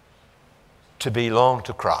to belong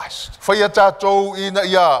to Christ. Whaia tātou ina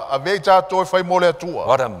ia. A vei tātou e whai mo le tua.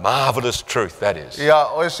 What a marvelous truth that is. Ia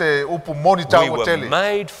o ese upu moni We tāu o were tele.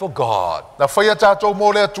 made for God, Na whaia tātou mo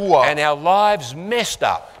le tua. and our lives messed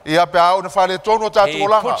up. Ia pe au na whale tono He tātou o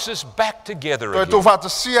langa. puts us back together Toi tu again.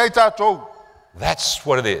 whatasia I tātou. That's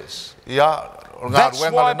what it is. Ia. Ngā That's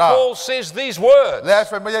ruenga why le nā. Paul says these words. Le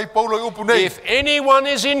whai mai ai Paulo I upu nei. If anyone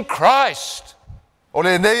is in Christ, O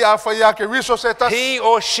le nei a whaia ke riso se tas. he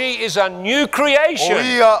or she is a new O creation.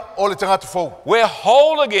 ia o le tangata fau. We're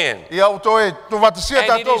whole again. Ia o toi tu whatasia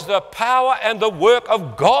And it is tātou. the power and the work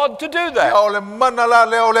of God to do Ia that. o le mana la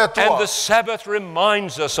le o le And tua. the Sabbath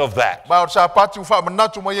reminds us of that. Ma o sa pati u wha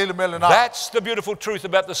manatu mai ele mele nā. That's the beautiful truth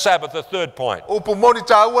about the Sabbath, the third point. Upu moni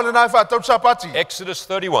tā ua le nai wha sa pati. Exodus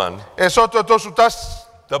 31, E soto tosu tas.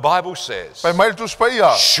 the Bible says, Pai mai tu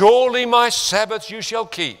spaia. surely my Sabbaths you shall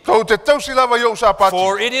keep, Tau te tausi lava yo sa pati.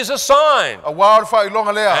 for it is a sign, A wā o wha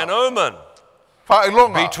ilonga an lea. omen, Wha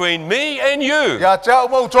ilonga. between me and you Ia te au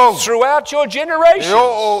mau tau. throughout your E generations,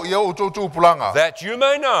 o o tau tu pulanga. that you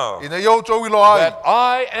may know Ina yo tau ilo ai. that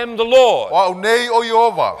I am the Lord Wa o nei o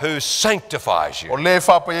Iova. who sanctifies O you. le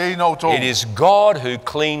wha pa e ina o tau. It is God who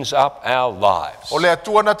cleans up our lives. O le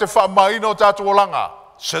atua na te wha maina o tātou o langa.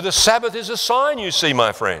 So the Sabbath is a sign, you see,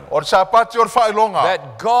 my friend, O sa pati o wha ilonga.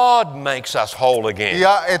 that God makes us whole again.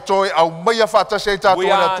 Ia e toi au mai a whata se tātou We o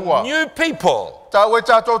le are atua. new people. Tau e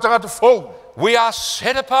tātou tangata fau. We are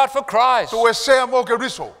set apart for Christ. Tu e sea mo ke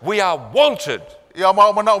riso. We are wanted. Ia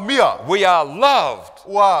mau mana o mia. We are loved.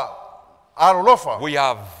 Ua arolofa. We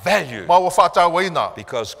are valued Mau o whata waina.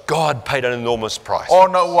 because God paid an enormous price.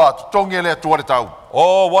 Ona ua tongi le tua le tau.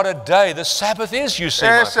 Oh, what a day the Sabbath is, you see, E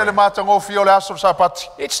my se le friend. matango fio le aso sa pati.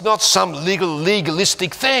 It's not some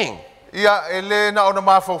legalistic thing. Ia ele na ona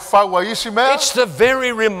mafau a isi mea. It's the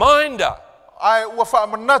very reminder Ai ua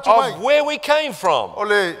whaamanatu mai. of where we came from, O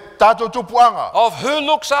le tātou tupuanga. of who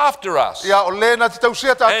looks after us, Ia o le na te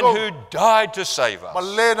tausia and tātou. who died to save Ma us.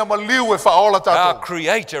 le na maliu e whaola Our tātou.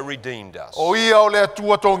 Creator redeemed us. O ia o le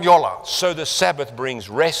atua tōngiola. So the Sabbath brings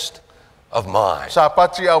rest of mind. Sa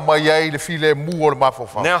pati au mai ai le file mu o le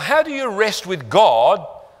mafofau. Now, how do you rest with God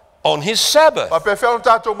on His Sabbath? Pa pe whao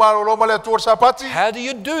tātou marolo ma le atua sa pati. How do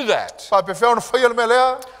you do that? Pa pe whao na whaia le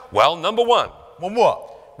mea. Well, number one, Mumua.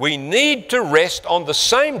 we need to rest on the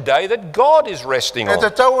same day that God is resting E te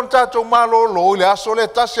on. tau on tātou malolo i le aso le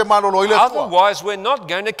tase malolo i le tua. Otherwise, we're not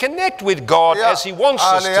going to connect with God Ia, as He wants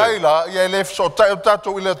a us le to. aila, ia le so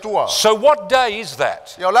tātou i le tua. So what day is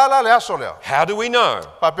that? Ia la le aso lea. How do we know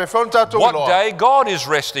Pa pe whao tātou i what loa. day God is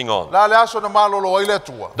resting on? La le aso na malolo i le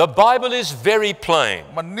tua. The Bible is very plain.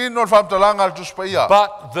 Ma nino le whamtalanga al tuspa ia.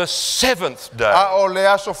 But the seventh day A o le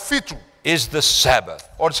aso fitu is the Sabbath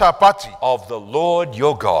o le sa pati. of the Lord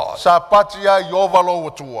your God. Sa pati ia i ovalo o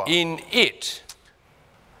tua. In it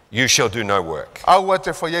you shall do no work. Au e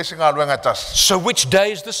te whaiesi ngā luenga tasi. So which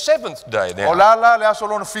day is the seventh day O now? la le aso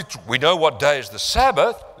lona fitu. We know what day is the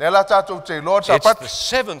Sabbath. Le la tātou te loa sa It's the pati.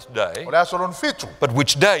 seventh day. O le aso lona fitu. But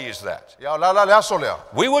which day is that? Ia o la le aso lea.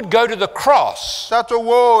 We would go to the cross Tātou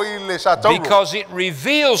o i le sa tauro. because it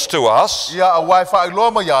reveals to us Ia a wai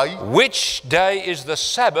whaailoa mai ai. which day is the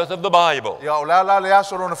Sabbath of the Bible. Ia o la le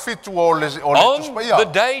aso lona fitu o le On tuspa ia.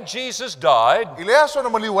 the day Jesus died, I le aso na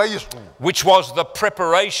maliu ai Yesu. which was the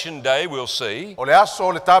preparation day, we'll see, O le aso o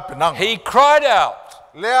le tāpenanga. He cried out,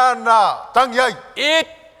 Lea na tangi ai. "It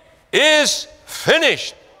is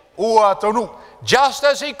finished." Ua taunu. Just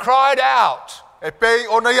as He cried out, E pei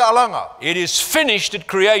ona ia alanga. "It is finished" at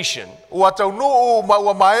creation. Ua taunu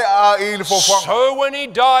ua mai a i le fofanga. So when He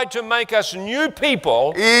died to make us new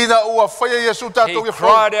people, Ina ua whaia Yesu He tātou i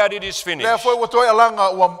cried whau. out, "It is Lea finished." whai ua toi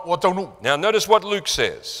alanga ua taunu. Now notice what Luke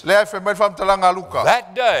says. Lea whai mai whamtalanga Luka.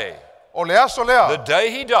 That day, O le aso the lea. day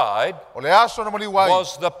He died, O le aso na maliu ai.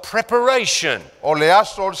 was the preparation. O le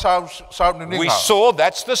aso o le sau We nuninga. saw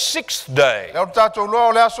that's the sixth day, Lea o tātou loa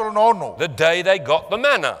o le aso na ono. the day they got the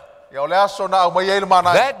manna. Ia o le aso na au mai ai le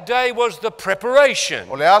mana. That day was the preparation,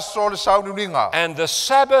 O le aso o le sau nuninga. and the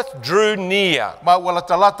Sabbath drew near. Ma ua la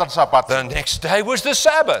talata le sapati. The next day was the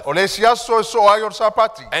Sabbath, O le si aso e so ai o le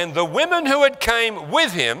sapati. and the women who had came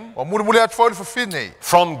with Him O muri atu whau le whawhine.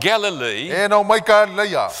 from Galilee E na o mai ka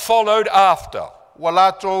leia. followed after, Ua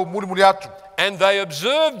lātou muri atu. and they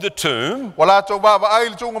observed the tomb Ua lātou bāwa ai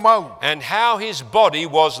le tūnga mau. and how His body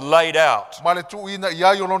was laid out. Ma le tū ina i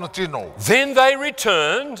ai o lona tino. Then they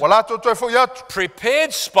returned, Ua lātou toi whau atu. prepared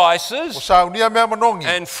O spices saunia mea manongi.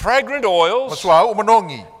 and fragrant Ma oils, sua au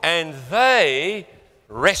manongi. and they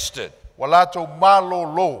rested Ua lātou malo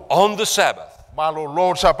lo. on the Sabbath Malo lo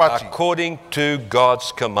le sapati. according to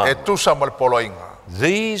God's E command. tusa ma le poloinga.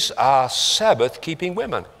 These are Sabbath-keeping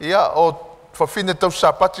women. Ia o whawhine tau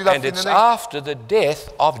sapati la And it's whine nei. after the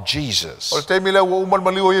death of Jesus. O le teimi lea ua umal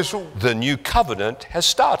mali o Yesu. The new covenant has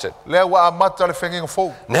started. Lea ua amata le whengenga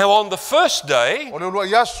fau. Now on the first day, O le ulua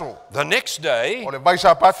iaso. the next day, O le vai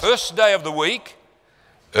sapati. first day of the week,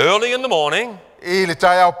 early in the morning, I le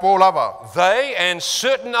tai au pō lava. they and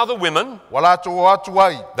certain other women Ua lātou o atu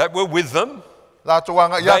ai. that were with them, Lātou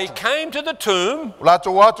anga i they atu. came to the tomb O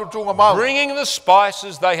lātou o atu le tūnga mau. bringing the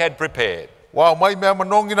spices they had prepared. Wa mai mea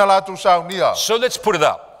manongi na lātou saunia. So let's put it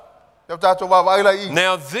up. Tau tātou wawa ai la i.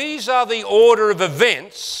 Now these are the order of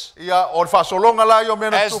events Ia o le whasolonga la i o mea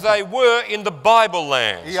na as tupu. they were in the Bible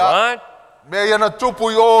lands, Yeah. right? Mea ia na tupu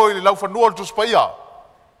i o i le lau whanua le tuspa ia.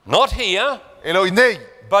 Not here, E leo i nei.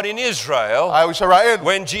 but in Israel Ai o Israel.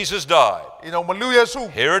 when Jesus died. Ina o malu Yesu.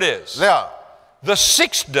 Here it is. Lea. The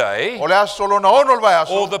sixth day, O le aso lo na ono le vai or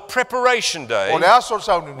aso. the preparation O day, le aso le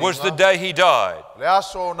sauni was the day He died. Le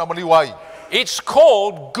aso na maliu ai. It's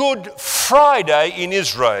called Good Friday in E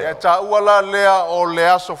Israel, ta ua la lea o le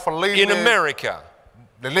aso whaleine. in America,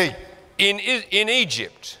 Le lei. in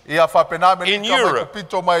Egypt. Ia whapena me In lika mai Europe.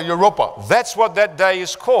 kupito mai Europa. That's what that day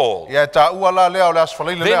is called. Ia ta ua la lea o le aso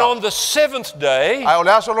whaleine Then lea. on the seventh day, Ai o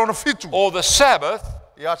le aso lo na fitu. or the Sabbath,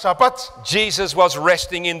 Ia sapati. Jesus was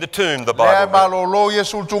resting in the tomb, the Lea Bible read. malo lo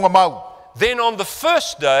Yesu le tunga mau. Then on the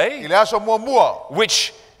first I day, le aso mua mua.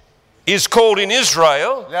 which is called in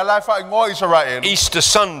Israel Le lai wha ingoa Israel. Easter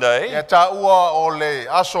Sunday, Ia ta ua o le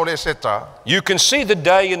aso le seta. you can see the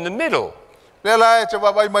day in the middle. Le lai te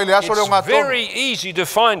wabai mai le aso le o It's ngā tonu. very easy to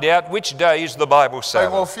find out which day is the Bible Sai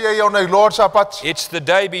ngō Sabbath. fia i au nei Lord sapati. It's the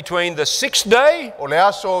day between the sixth day, O le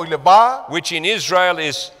aso i le ba. which in Israel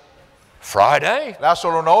is Friday, Le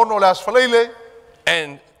aso lo na ono le aso whaleile.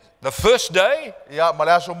 and the first day, Ia ma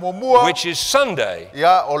le aso muamua. which is Sunday,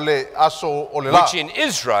 Ia o le aso o le la. which in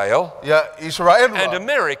Israel Ia Israel. and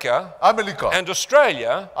America Amerika. and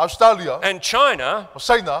Australia Australia. and China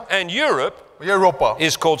China. and Europe Europa.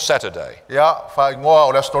 is called Saturday. Ia whaingoa o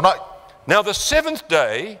le aso tonai. Now the seventh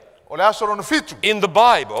day O le aso rona fitu. in the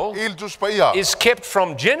Bible Il tus pa ia. is kept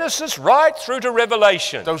from Genesis right through to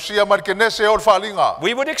Revelation. Tau sia markenese o le whalinga.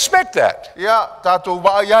 We would expect that. Ia tātou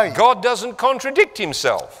wa ai. God doesn't contradict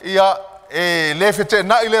himself. Ia le fete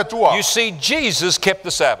na ile tua. You see, Jesus kept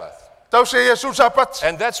the Sabbath. Tau se Yesu sapat.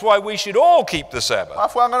 And that's why we should all keep the Sabbath.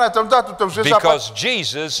 Afuangana tau tātou tau se sapat. Because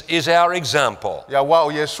Jesus is our example. Ia wa o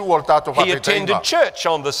Yesu o le tātou He attended church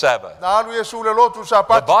on the Sabbath. Na alu Yesu le lotu The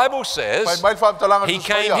sapat. Bible says Mai whaamtalanga he tus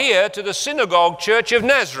pa came ia. here to the synagogue church of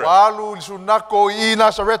Nazareth. Wa alu sunako I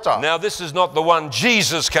Nazareta. Now, this is not the one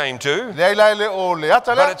Jesus came to, Le ai le o le ata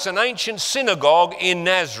but le. it's an ancient synagogue in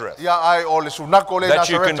Nazareth Ia ai o le sunako le that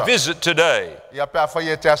you can Nazareta. visit today. Ia pe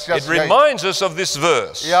awhai e te asia It reminds us of this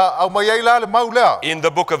verse Ia au mai ai la le mau lea. in the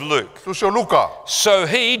book of Luke. Tu se o Luka. So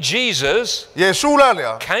he, Jesus, Yesu la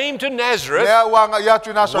lea. came to Nazareth Lea uanga ia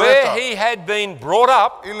tu where Nazareta. he had been brought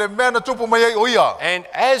up, I le mea na tupu mai ai o ia. and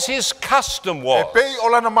as his custom E was, pei o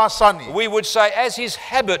lana masani. we would say as his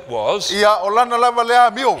habit was, Ia o lana lava lea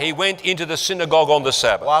mio. he went into the synagogue on the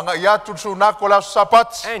Sabbath Wanga ia tu sunako la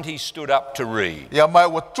sapat. and he stood up to read. Ia mai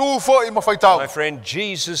wa tu fo I My mawhaitau. friend,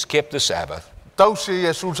 Jesus kept the Sabbath. Tau se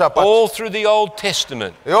Yesu sapat. All through the Old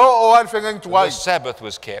Testament, E o ai whengeng tu the ai. Sabbath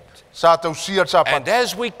was kept. Sa tau sia sapat. And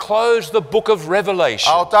as we close the book of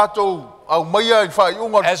Revelation, Ao tātou au mai ai whai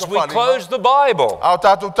unga as we close the Bible, Ao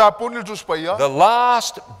tātou tāpuni tu spaia. the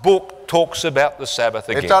last book talks about the Sabbath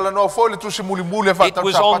E again. tala no fo le tu se muli muli e It whatau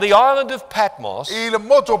was on the sapat. island of Patmos I le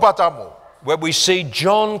moto patamo. where we see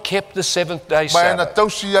John kept the seventh day Mai na Sabbath. tau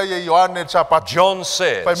sia e Ioane sapat. John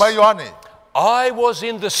says, Pai mai Ioane. I was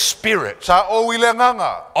in the Spirit Sa o I le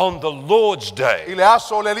nganga. on the Lord's I day. le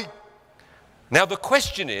aso le li. Now the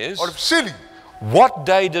question is, O le sili. what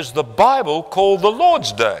day does the Bible call the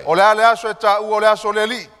Lord's day? O le aso e ta o le aso le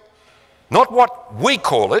li. Not what we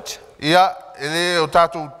call it, Ia e le o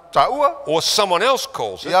tātou taua. or someone else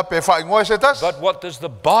calls it, Ia pe whai ngoe se tas. but what does the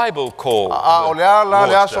Bible call A o the le ala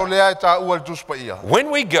le Lord's aso day? le ai taua le tu spaia. When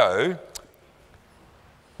we go,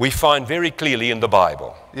 we find very clearly in the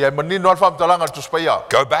Bible. Ia manino al whamtalanga le tu spaia.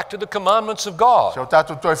 Go back to the commandments of God. Se o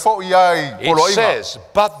tātou toi fo ia i It polo inga. says,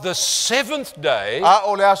 but the seventh day A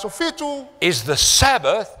o le aso fitu. is the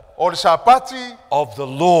Sabbath O le sapati. of the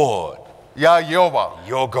Lord, Ia Yehova.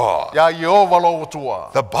 your God. Ia Yehova lo tua.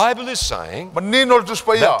 The Bible is saying Manino le tu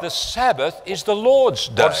spaia. that the Sabbath is the Lord's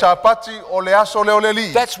O day. le sapati o le aso le o le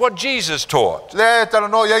li. That's what Jesus taught. Le tala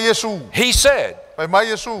no ia Yesu. He said, Pai mai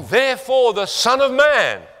Yesu. therefore the Son of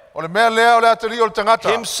Man O le mea lea o le atari o le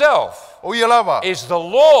tangata. himself O ia lava. is the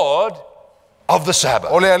Lord of the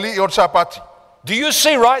Sabbath. O le ali o le sapati. Do you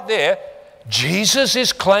see right there? Jesus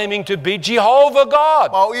is claiming to be Jehovah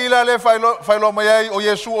God. Ma o ila le whailo mai ai o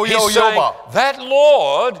Yesu o ia o He's saying Yehova. that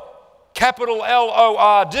Lord, capital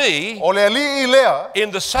L-O-R-D, O le ali I lea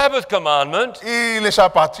in the Sabbath commandment, I le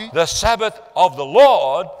sapati. the Sabbath of the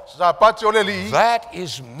Lord, Sapati o le li. that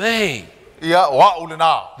is me. Ia o a o le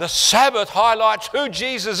na. The Sabbath highlights who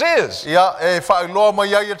Jesus is. Ia e whailo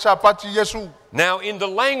mai ai le sapati Yesu. Now, in the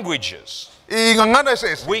languages, I ngangana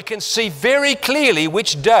se ese. we can see very clearly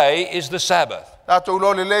which day is the Sabbath. Tātou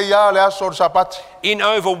lo le le ia le aso le sapati. In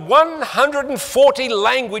over 140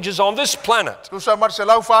 languages on this planet, Tu sa mar se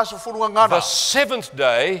lau whaaso furu the ngangana. seventh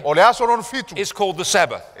day O le aso non fitu. is called the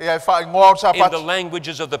Sabbath Ia e whaingoa o le in the sapati.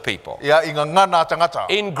 languages of the people. Ia I ngangana tangata.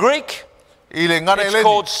 In Greek, I le ngana it's ele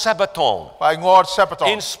called Sabbaton. whaingoa o le sapaton.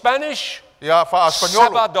 In Spanish, Ia wha Espanholo.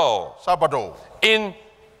 Sabado. Sabado. In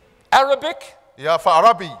Arabic, Ia wha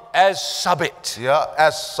Arabi. as Sabit. Ia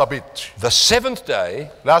as sabit. The seventh day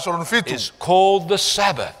Le aso non fitu. is called the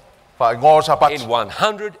Sabbath Whaingoa o le sapati. in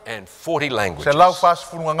 140 Se languages. lau whaaso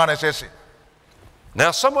furu ngangana se ese.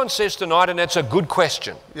 Now, someone says tonight, and that's a good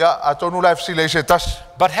question, Ia a tonu lai fsile se tas.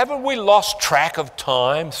 but haven't we lost track of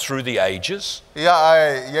time through the ages? Ia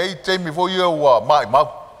ai iei teimi vo ia ua mai mau.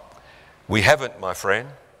 We haven't, my friend.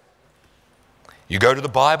 You go to the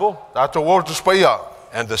Bible, Tātou o tu spaia.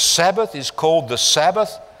 and the Sabbath is called the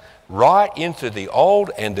Sabbath right into the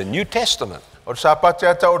Old and the New Testament. O le sapati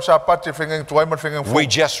ata o le sapati whengeng tuai man whengeng fu. We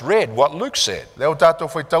just read what Luke said. Leo tātou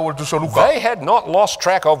whaitau o le tusoluka. They had not lost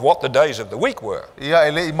track of what the days of the week were. Ia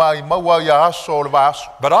e le i mai maua ia aso o le vaaso.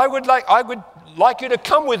 But I would like you to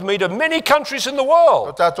come with me to many countries in the O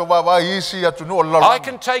world. tātou wawai isi atu nu o le I lalani.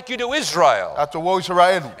 can take you to Israel. Tātou o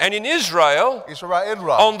Israelu. And in Israel, Israelu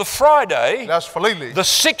ra. on the Friday, Le aso whalili. the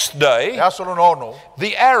sixth Le day, aso no ono.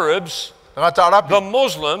 the Arabs Tangata Arabi. The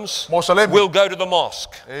Muslims Mosalemi. will go to the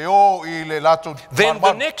mosque. E o I le lato Then the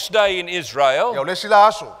marmar. next day in Ia Israel, o le sila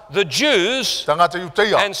aso. the Jews Tangata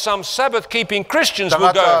Iuteia. and some Sabbath-keeping Christians will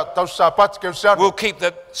Tangata tau sapati ke will usiano. keep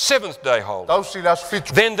the seventh day holy. Tau sila aso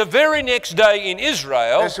fitu. Then the very next day in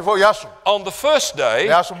Israel, E se fo iaso. on the first Le day,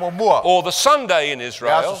 aso momua. or the Sunday in Le aso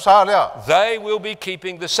Israel, sa lea. they will be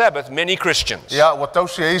keeping the Sabbath, many Christians. Ia wa tau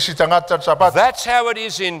si e isi tangata sapati. That's how it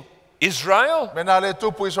is in Israel. Mena le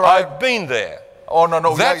tupu Israel. I've been there. O no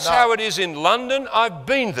no That's iai how na. it is in London. I've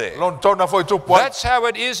been there. Lontona foi tupu ai. That's how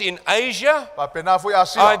it is in Asia. Pa pena foi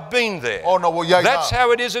Asia. I've been there. O no iai na. That's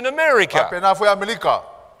how it is in Pa America. pena foi Amerika.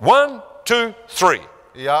 1, 2, 3.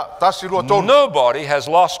 Ia tasi rua tonu. Nobody has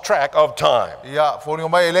lost track of time. Ia foni o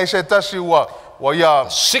mai e leise tasi ua ia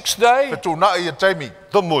Sixth day, petu na ia taimi.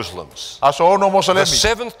 the Muslims. Aso ono The mosalemi.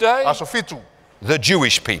 seventh day, Aso fitu. the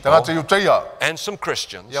Jewish people Tangata Iuteia. and some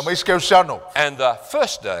Christians. Ia mais ke usiano. And the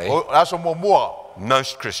first day, O aso momua.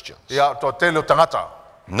 most Christians. Ia to tele tangata.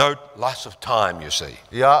 No loss of time, you see.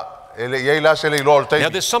 Ia ele ia la se le lo Now,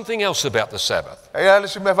 taimi. there's something else about the Sabbath. Ia le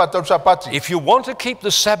se me fa tau sapati. If you want to keep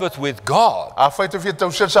the Sabbath with God, A fai te fia tau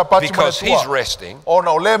se sapati because He's tua. resting,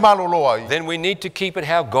 Ona o le malolo ai. then we need to keep it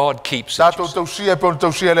how God keeps it. Tato tau sia pe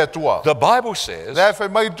tau sia le tua. The Bible says Le fai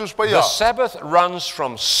mai tus pa the ia. Sabbath runs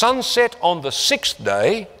from sunset on the sixth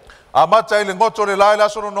day A mata ile ngoto le lai la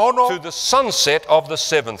so no to no. the sunset of the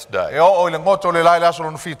seventh E day. o ile ngoto le lai la so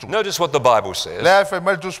no fitu. Notice what the Bible says. Le fai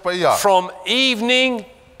mai tus pa ia. From evening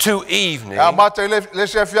to evening, A mata ile le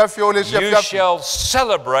se fia fio le se you fia. shall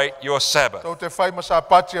celebrate your Sabbath. Tau te fai ma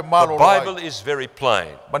sapati e The malo Bible ai. is very plain.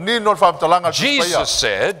 Ma ni no fa talanga tus pa ia. Jesus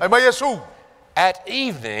said, Ai mai Yesu. at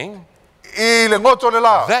evening, I le ngoto le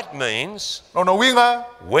la. that means No no winga.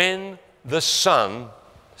 when the sun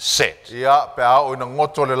set. Ia pe a o ina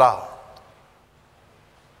ngoto le la.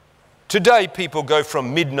 Today, people go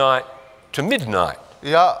from midnight to midnight.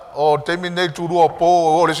 Ia o te minei turua po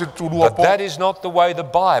o le se turua But po. that is not the way the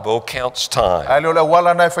Bible counts time. Ai le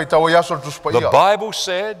wala nai fai tau ia so tus pa The ia. Bible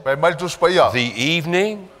said Pe mai tus pa ia. the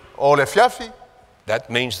evening, O le fiafi. that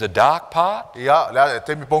means the dark part, Ia le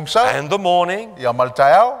te mi pongsa. and the morning, Ia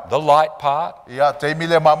maltaiao. the light part, Ia te mi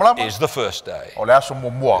le mamlama. is the first day. O le aso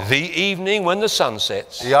mumua. The evening when the sun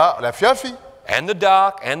sets, Ia le fiafi. and the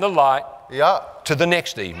dark and the light Ia to the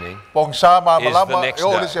next evening. pongsa Is the mamlama. next E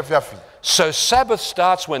o day. le se fiafi. So Sabbath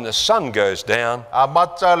starts when the sun goes down A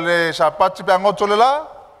mata le sapati pe angoto le la.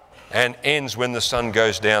 and ends when the sun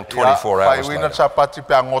goes down Ia 24 fai hours wina later. sapati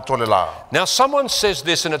pe angoto le la. Now, someone says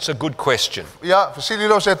this, and it's a good question. Ia fisili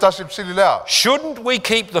lo se tasi fisili lea. Shouldn't we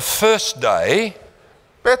keep the first day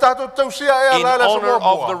Pe tato tausia e in ala le honor so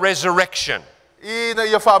of the mua. resurrection? Ina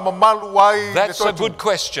ia fa mamalu ai. That's a good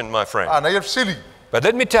question, my friend. Ana ia fisili. But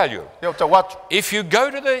let me tell you, Ia ta watu. if you go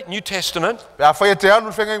to the New Testament, Pe a fai te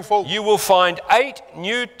anu fengeng fo. you will find 8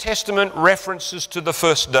 New Testament references to the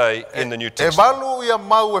first day in the New E Testament. malu ia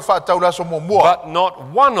mau e fa tau la so mua. But not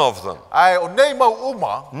one of them, Ai o nei mau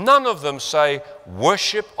uma. none of them say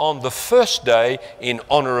worship on the first day in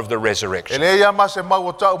honor of the E resurrection. le ia ma se mau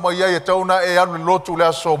o tau mai ia e tauna e anu lotu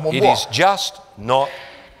le so mua. It is just not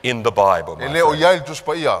in the Bible, E my le o friend. ia il tus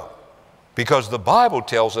pa ia. Because the Bible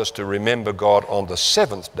tells us to remember God on the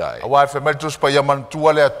seventh day. Awa e fe mel tus pa ia man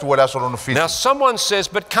tua le so no fitu. Now, someone says,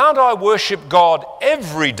 but can't I worship God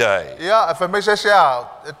every day? Ia e fe me se a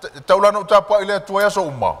tau la no ta pa ile tua ia so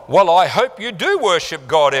uma. Well, I hope you do worship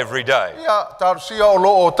God every day. Ia ta sia o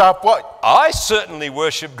lo o ta pa. I certainly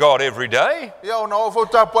worship God every day. Ia o na o fo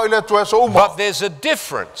ta pa ile tua so uma. But there's a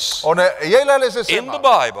difference Ona ia la le se in the sema.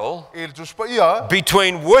 Bible Il tus pa ia.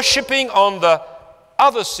 between worshiping on the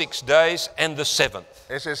other 6 days and the seventh.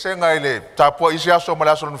 E se senga ile ta pa isi aso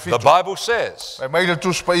ma so no The fitu. Bible says, E mai il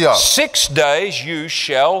tus pa ia. 6 days you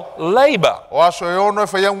shall labor. O aso e ono e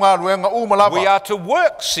fa ia ngā luenga uma lava. We are to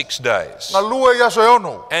work 6 days Ngā lua ia so e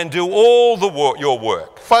ono. and do all the work, your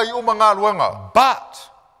work. Fai uma ngā luenga. But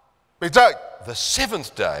Peitai. the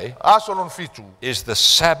seventh day Aso lon fitu. is the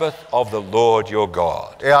Sabbath of the Lord your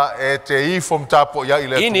God. Ea e te i fom tapo ia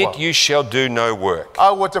ile In tua. it you shall do no work.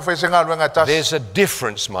 Au te fai senga luenga tas. There's a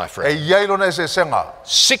difference, my E friend. iai lona e se senga.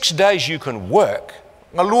 6 days you can work,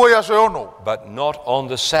 Ngā lua ia so e ono. but not on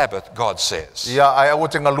the Sabbath, God says. Ia ai au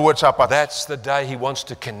te ngā lua tapata. That's the day He wants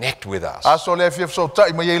to connect with us. Aso le fief so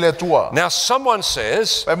tai mai ile tua. Now, someone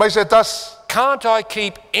says, Pai mai se tas. can't I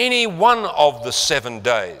keep any one of the 7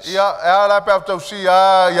 days? Ia e ala pe au tau si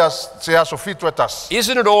a ia se aso fitu e tas.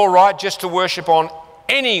 Isn't it all right just to worship on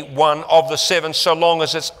any one of the 7 so long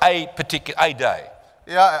as it's a particular day?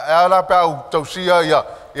 Ia e ala pe au tau si a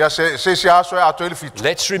ia se aso e ato ile fitu.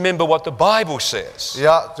 Let's remember what the Bible says.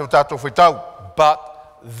 Ia te tato fai tau. But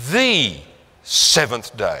the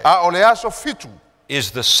seventh day A o le aso fitu.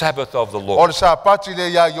 is the Sabbath of the O Lord. le sapati le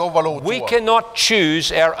ia Iova lo We tua. cannot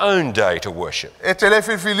choose our own day to worship. E te le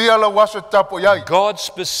filfilia la waso tapo iai. God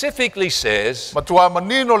specifically says Matua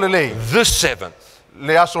manino le lei. the seventh,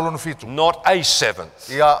 Le aso lo fitu. not a seventh.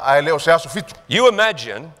 Ia ai le o se aso fitu. You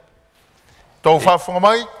imagine Tau whafunga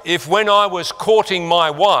mai. if when I was courting my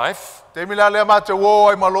wife, Te mila le mate wo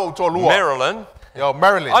ai malo uto lua. Marilyn, Ia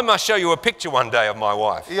Marilyn. I must show you a picture one day of my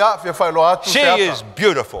wife. Ia fia whai lo atu She te ata. is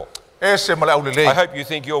beautiful. E se male au le lei. I hope you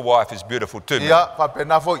think your wife is beautiful too. man. Ia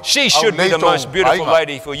whapena foi. She should be the most beautiful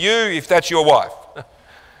lady for you if that's your wife.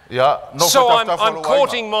 Ia no So whakatawha I'm lo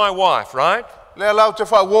courting my wife, right? Le lau te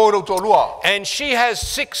wha wo lo to lua. And she has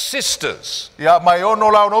 6 sisters. Ia mai ono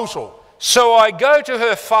lau no so. So I go to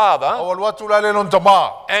her father O lo atu la le non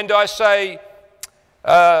tama. and I say,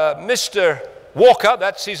 Mr. Walker,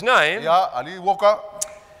 that's his name, Ia ali woka.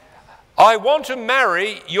 I want to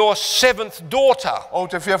marry your 7th daughter, O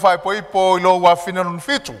te fia whai po ipo i lo wa fina nun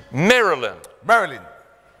fitu. Marilyn. Marilyn.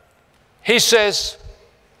 He says,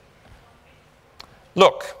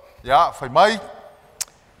 look, Ia whai mai.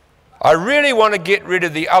 I really want to get rid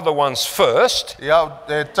of the other ones first. Ia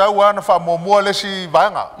te tau ana wha mua lesi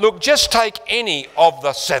vaanga. Look, just take any of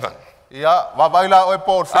the 7. Ia wawaila o e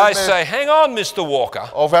po I whene. say, hang on, Mr. Walker.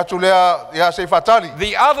 O whatu lea ia se fatali.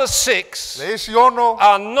 The other 6 Le esi ono.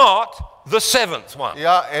 are not the 7th one.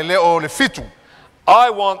 Ia e le o le fitu. I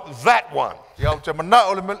want that one. Ia o te mana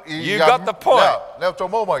o le mil. You got the point. Le o tō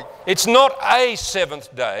mau mai. It's not a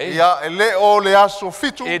 7th day. Ia e le o le aso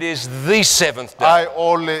fitu. It is the 7th day. Ai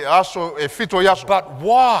o le aso e fitu i aso. But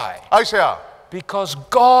why? Ai sea. Because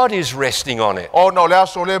God is resting on it. O no le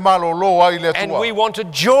aso le malo lo ai le And tua. we want to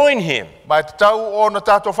join Him. Mai te tau o na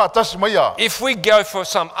tātou whaatasi mai a. If we go for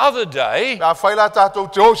some other day, Nā whaila tātou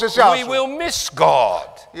te o se se aso. we will miss God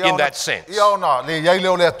Ia in ona- that sense, Ia ona, le iai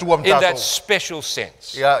leo le atua in that mtātou. special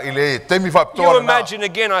sense. Ia i le temi whaptoa You na. imagine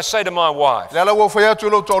again, I say to my wife, Le ala wo whai atu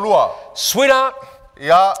lo tō lua. sweetheart,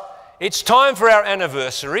 Ia, it's time for our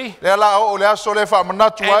anniversary, le ala o le aso le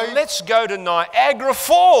whamanatu and ai. let's go to Niagara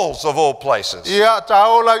Falls, of all places, Ia, tā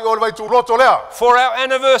o lai o le vai tū roto lea. for our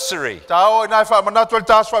anniversary. Tā o i nai whamanatu le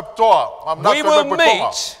tās whaptoa. We will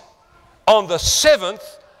meet on the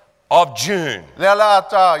 7th of June. Le ala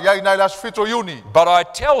tā, iai nai las fito iuni. But I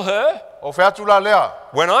tell her, O whai atu la lea.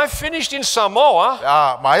 when I finished in Samoa,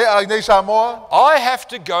 Ia, mai ai nei Samoa. I have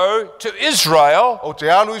to go to Israel O te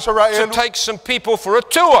alu to Israelu. take some people for a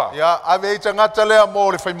tour. Ia, ave i te ngata lea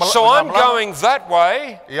mō le whai malama. So I'm going that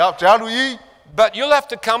way, Ia, te alu i. but you'll have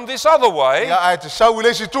to come this other way. Ia, ai te sau i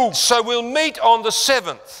lesi tū. So we'll meet on the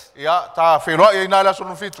 7th. Ia, tā wheroa i nai laso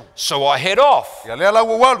nun fitu. So I head off. Ia, lea lau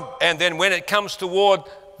walu. And then when it comes toward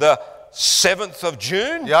the 7th of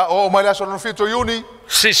June, Ia, o mai laso nun fitu iuni.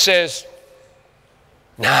 she says,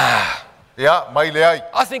 nah, Ia, mai le ai.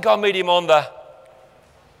 I think I'll meet him on the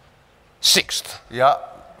 6th. Ia,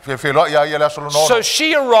 wheroa ia ia laso nun So ono.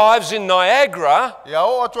 she arrives in Niagara Ia,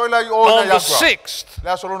 o atu lai o on na the iakua. 6th.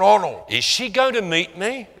 Laso nun ono. Is she going to meet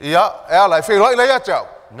me? Ia, ea lai wheroa i lai atau.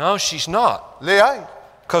 No, she's not. Le ai.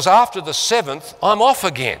 Because after the 7th, I'm off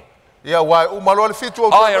again. Ia, wai umalo le fitu o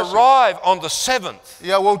I tau nasi. arrive on the 7th.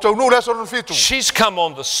 Ia, o tau nu laso nun fitu. She's come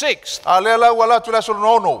on the 6th. A lea lau wala tu laso nun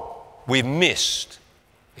ono. We've missed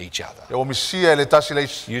each other. Ia, o misia e le tasi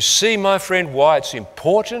leisi. You see, my friend, why it's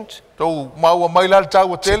important Tau maua mai la le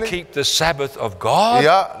tau o to tele. keep the Sabbath of God?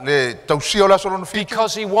 Ia, le tau si o laso nun fitu.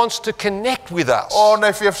 Because He wants to connect with us O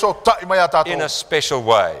nei fia so tai mai a in a tātou. special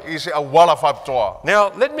way. I se a wala whaptoa.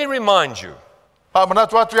 Now, let me remind you, Pa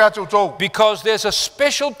manatu atu ia atu tau. because there's a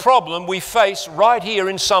special problem we face right here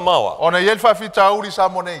in Samoa. O nei el whawhita auri sa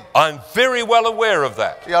mo nei. I'm very well aware of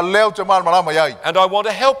that. Ia leo te malama iai. And I want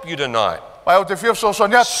to help you tonight Pai o te fia so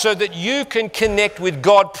sonia. so that you can connect with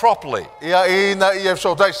God properly. Ia ina i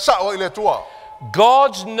so tai sa o ile tua.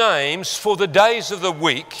 God's names for the days of the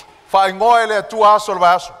week, Whae ngoe le tua aso le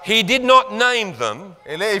aso. He did not name them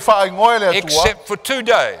Ele i whae ngoe le tua. except for 2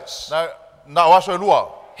 days. Na o aso e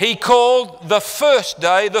lua. He called the first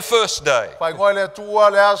day the first day, Whae ngoe le tua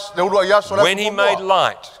le as le ulua i aso le when He made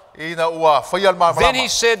light. Ina ua whaial malama. Then He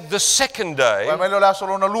said the second Whae day, mai le aso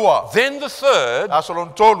lona lua. then the third, Aso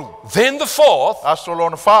lona tolu. then the fourth, Aso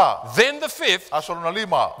lona wha. then the fifth, Aso lona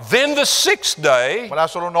lima. then the sixth day, Wala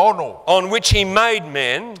aso lona ono. on which He made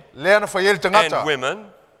men Lea na whaiel te and ngata. women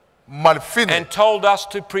Malfine. and told us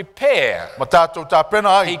to prepare. Ma tātou tā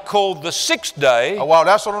pena He ai. called the sixth day A wau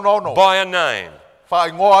le aso lona ono. by a name Whae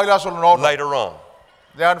ngoe ai le aso lona ono. later on.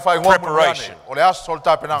 Lea na whae ngoe Preparation. O le aso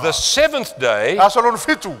tā pena. The seventh day, Aso lona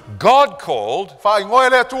fitu. God called Whae ngoe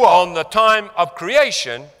le tua. on the time of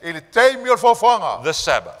creation I le teimi o le whawhanga. the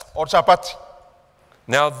Sabbath. O te sapati.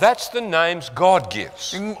 Now that's the names God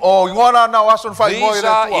gives. O ingoana na aso fa ingo These le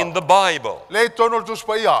are tua. in the Bible. Le tono tus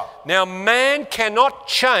pa ia. Now man cannot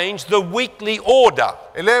change the weekly order.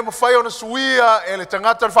 Ele mo fai ona suia ele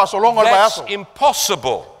tangata fa solonga le That's aso.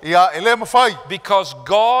 impossible Ia ele mo fai. because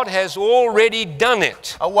God has already done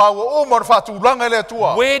it. Awa o mo fa tu langa le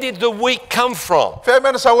tua. Where did the week come from? Fe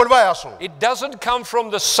mena sa wel vai aso. It doesn't come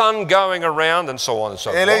from the sun going around and so on and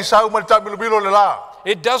so Ele forth. sa mo ta bilo le la.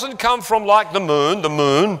 It doesn't come from like the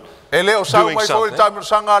moon Ele o sa doing mai so something. ta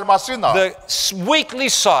sanga al masina. The weekly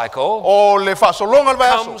cycle O le fa solonga le vai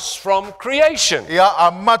aso. comes from creation Ia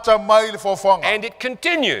amata mai le fofonga. and it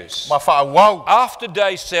continues. Ma fa wow. After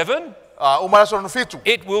day 7, O mara so no fitu.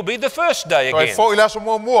 it will be the first day Toi again fo ile aso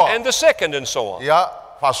mo mua. and the second and so on. Ia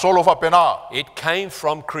fa solo fa pena. It came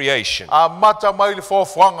from creation. Amata mai le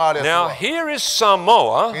fofonga le Now tua. here is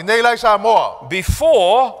Samoa I nei lai sa moa.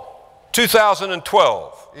 before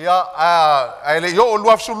 2012. Ia ele yo o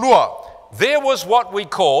luaf sulua. There was what we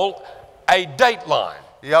call a dateline.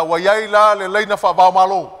 Ia wa yai la le leina fa ba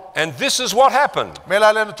malo. And this is what happened.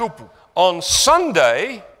 Mela le na tupu. On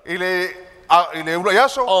Sunday, Ile ula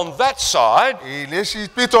yaso. on that side, Ile si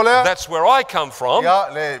pito le. that's where I come from, Ia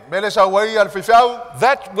le mele sa wai al fifau.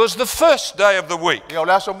 that was the first day of the week. Ia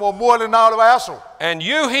le aso mo mua le na le vai aso. And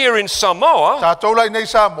you here in Samoa, Tatou lai nei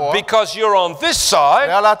sa moa. because you're on this side,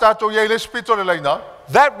 Ia la tatou yai le spito le leina.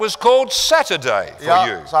 that was called Saturday for Ia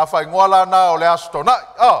you. sa fai ngoala na o le aso tona.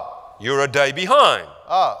 You're a day behind.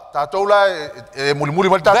 Tatou lai muli muli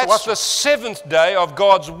mal tatou That's aso. the seventh day of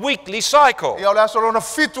God's weekly cycle. Ia o le aso lona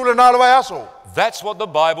fitu le na le vai aso. That's what the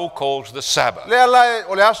Bible calls the Sabbath. Le lai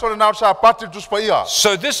o le aso le na sa pati tus pa ia.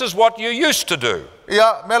 So this is what you used to do.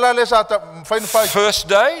 Ia mela le sa ta fai fai. First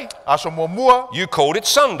day, Aso mo mua. you called it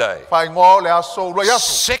Sunday. Fai ngo le aso ula yaso.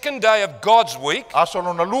 Second day of God's week Aso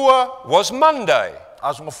lona lua. was Monday.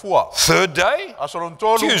 Aso ngo fua. Third day, Aso lona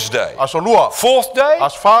tolu. Tuesday. Aso lua. Fourth day,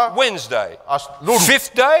 As fa. Wednesday. As lulu.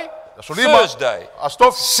 Fifth day, Aso lima. Thursday. As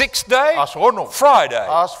tofi. Sixth day, Aso ono. Friday.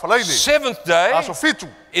 As falaile. Seventh day Aso fitu.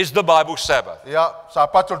 is the Bible Sabbath. Ia sa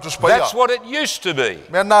pati tus pa ia. That's what it used to be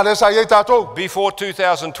Mena le sa ye tatou. before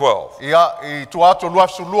 2012. Ia I tu ato lua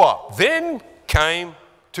su lua. Then came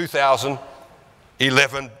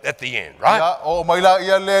 2011 at the end, right? Ia o maila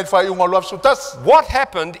ia le fai unga lua su tas. What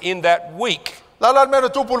happened in that week Lala mena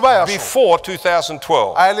tupu le vai aso. before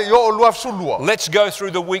 2012? Ai le yo o lua su lua. Let's go through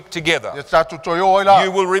the week together. Ia tatu to yo oi la.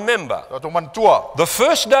 You will remember Tatou mantua. the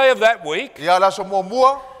first day of that week, Ia le aso mo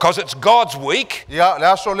mua. because it's God's week, Ia le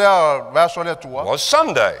aso lea tua. was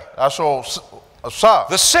Sunday. Aso sa.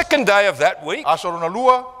 The second day of that week Aso lona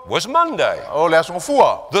lua. was Monday. O le aso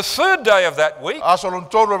ngofua. The third day of that week Aso lona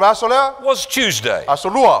tolu le aso lea. was Tuesday.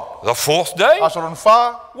 Aso lua. The fourth day Aso lona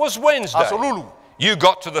fa. was Wednesday. Aso lulu. You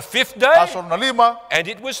got to the fifth day Aso lona lima. and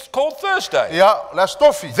it was called Thursday. Ia le aso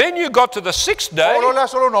tofi. Then you got to the sixth O day le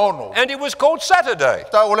aso lona ono. and it was called Saturday.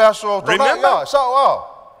 Ta o le aso tona. Remember? Ia sao.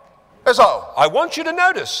 E sao. I want you to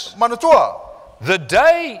notice Manatua. the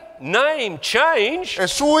day name changed, E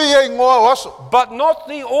sui e ingoa o aso. but not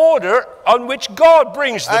the order on which God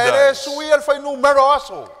brings the Ai le days. sui e fai numero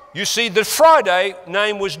aso. You see, the Friday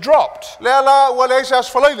name was dropped, Le ala ua le aise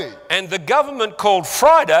aso falaile. and the government called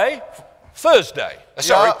Friday Thursday.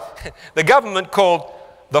 Sorry, the government called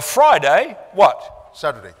the Friday what?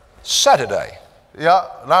 Saturday. Saturday. Ia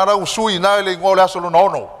la ra usui na le ingoa le aso lona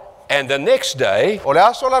ono. And the next day, O le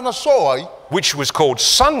aso lana so ai. which was called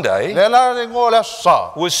Sunday, Le la le ingoa le aso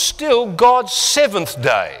sa. was still God's seventh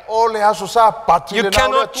day. O le aso sa pati You le na o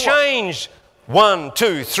le cannot tua. change 1,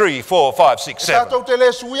 2, 3, 4, 5, 6, 7. Tatou te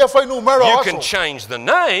le sui e fai numero You aso. can change the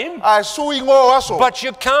name, Ai sui ingoa aso. but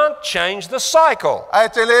you can't change the cycle. Ai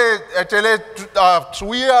te le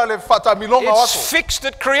sui e le fata milonga It's aso. fixed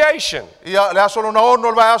at creation. Ia le aso lona ono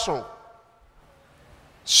le vai aso.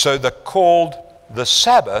 So they're called the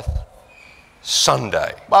Sabbath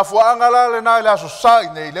Sunday. Ma fuanga la le na le aso sa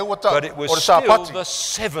i nei le wata. But it O was le sa still pati. the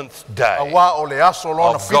seventh day Awa o le aso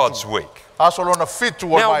lona of God's fitu. week. Aso lona fitu o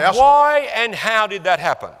mai Now, aso. why and how did that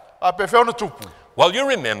happen? A pe feo na tupu. Well, you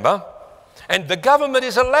remember, and the government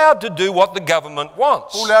is allowed to do what the government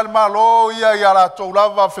wants. Ule al malo ia ia la tau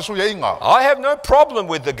lava fesu ia inga. I have no problem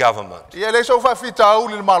with the government. Ia le so fa fita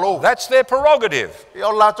uli le malo. That's their prerogative. Ia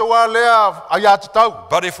o la tau a lea a ia te tau.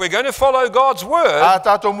 But if we're going to follow God's word, A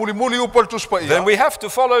tatou muli muli upol tuspa ia. then we have to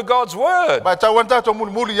follow God's word. Ba tau an tatou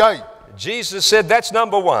muli muli ai. Jesus said that's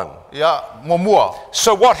number one. Ia mo mua.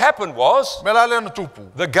 So what happened was, Me la le na tupu.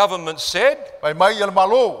 the government said, Pai mai ia le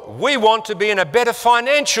malo. we want to be in a better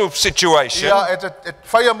financial situation. Ia e te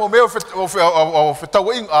whaia mo meo o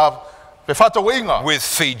tau inga. Pe whatawainga. with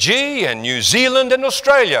Fiji and New Zealand and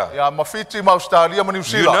Australia. Ia mawhiti ma Australia ma New You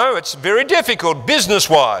Zealand. know, it's very difficult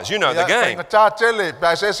business-wise. You know the Ia game. whaingata tele pe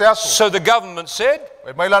ase aso. So the government said,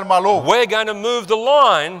 Pe mai lan malo. we're going to move the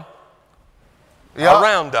line Ia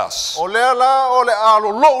around us o lea la o le alo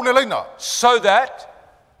lo le leina. so that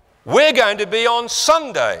we're going to be on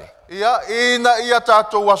Sunday, Ia ina ia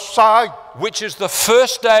tātou asai. which is the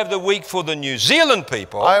first day of the week for the New Zealand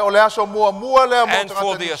people Ai o le aso mua lea mo and for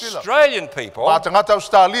tangata the New Zealand. Australian people. Ma tangata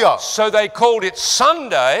Australia. So they called it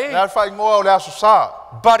Sunday, Lea whaingoa o le aso sa.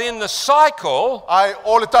 but in the cycle, Ai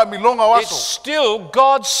o le ta milonga o it's aso. still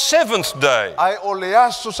God's seventh day. Ai o le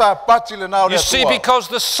aso sa pati le na o le You see, atua. because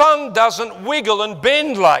the sun doesn't wiggle and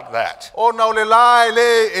bend like that. O na o le la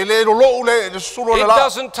ele lo le sulo le It la.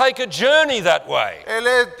 doesn't take a journey that way.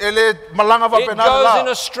 Ele malanga va It pena goes in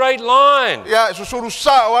la. a straight line. Ia susuru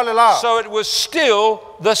sa o ale la. So it was still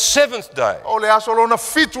the seventh day. O le aso lo na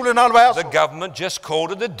fitu le na le aso. The government just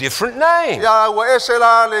called it a different name. Ia wa ese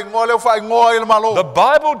la le ngole fa ngoa ele malo. The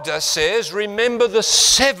Bible says, remember the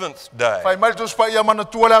seventh day. Fai mai tu spa ia mana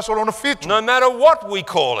tu le aso lo na fitu. No matter what we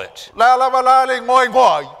call it, La la le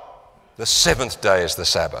ngoa. the seventh day is the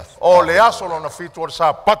Sabbath. O le aso lo na fitu o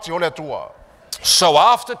sa pati o le tua. So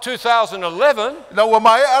after 2011, Na wa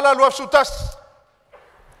mai ala lo sutas.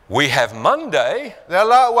 we have Monday, Le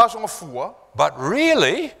la wa so ngafua. but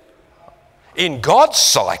really, in God's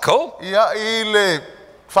cycle, Ia I le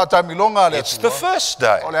fata milonga le it's the tua. first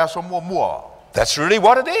day. O le aso mua. That's really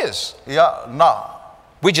what it is. Ia na.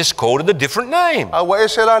 We just called it a different name. A wa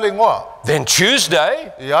ese la le ngoa. Then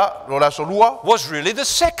Tuesday Ia lo le aso lua. was really the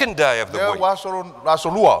second day of the Le week. wa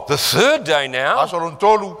aso lua. The third day now Aso lo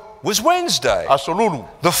tolu. was Wednesday. Aso lulu.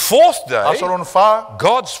 The fourth day, Aso lo fa.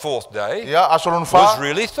 God's fourth day, Ia aso lo was fa.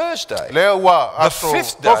 really Thursday. Le wa The aso.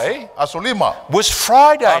 fifth tofu. day Aso lima. Was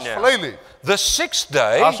Friday Aso now. leile. The sixth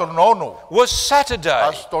day Aso nono. was Saturday.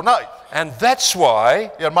 Aso tonai. And that's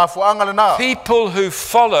why Ia mafuanga le na. people who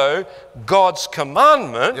follow God's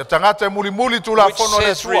commandment, Ia tangata muli tu la which fono le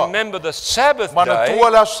says tua. remember the Sabbath Mana day, tua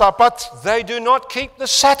le aso sapati. they do not keep the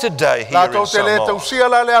Saturday here La in tau te le Samoa tausia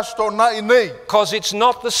la le aso tonai nei. because it's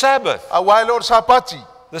not the Sabbath. A wai le o sapati.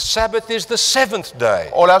 The Sabbath is the seventh day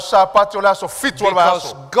O le aso sapati o le aso fitu o le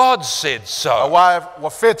because aso. God said A so. wai wa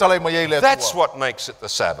feta le mai le tua. That's what makes it the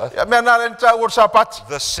Sabbath, Ia mea na le nta o sapati.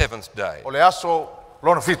 the seventh day. O le aso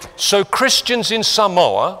lona fitu. So Christians in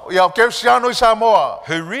Samoa Ia o keusiano I Samoa.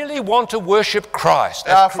 who really want to worship Christ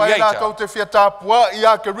Ia as whai la tau Creator, te fia tapua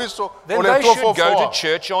ia ke riso o then le they tua should go to fofoa.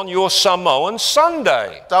 church on your Samoan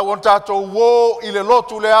Sunday. Tau on tātou wo I le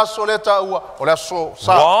lotu le aso le taua o le aso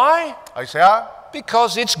sa. Why? Ai sea,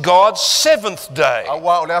 Because it's God's seventh day. a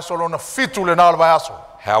wa o le aso lona fitu le nao le vai aso.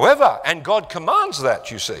 However, and God commands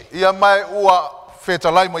that, you see. Ia mai ua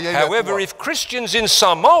feta lai mai le However, tua. if Christians in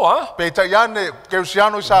Samoa Pe ta iane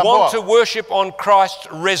keusiano I Samoa. want to worship on Christ's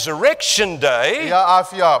resurrection day, Ia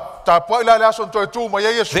afia tapua I le aso toi tu mai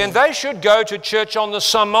Yesu. then they should go to church on the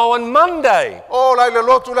Samoan Monday. O lai le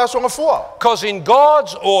lotu le aso ngafua. Because in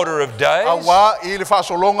God's order of A days, wa I le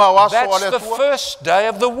whaasolonga o aso that's a le the tua. first day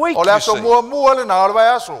of the week, O le you aso see. mua le nao le vai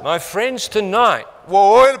aso. My friends, tonight,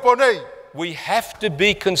 Wo oe le ponei. we have to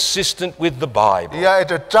be consistent with the Bible. Ia e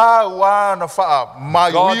te tā ua na wha mai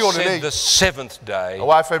God ui o le said lei. the seventh day A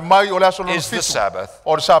wai whai mai o le aso lona is the fitu. Sabbath.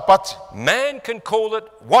 O le sapati. Man can call it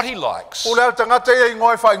what he likes, O le tangata ia I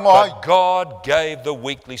ngoi whai ngoi. but God gave the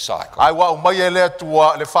weekly cycle. Ai wa o mai e le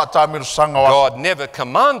tua le whaatamiru sanga wa. God never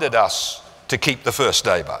commanded us to keep the first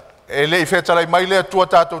day, but. E le I whetalai mai le tua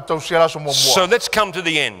tātou tausia laso mo So mua. let's come to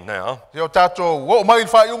the end now. Te o tātou, o mai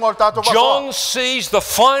whai unga o tātou wha. John sees the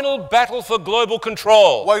final battle for global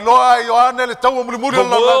control. Wai loa I Ioane le tau o muri muri The o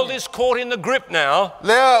world laulangi. is caught in the grip now.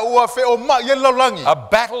 Lea ua whe o mai e laulangi. A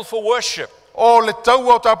battle for worship, O le tau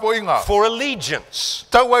o tāpo inga. for allegiance.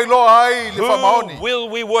 Tau ai loa ai le Who whamaoni. will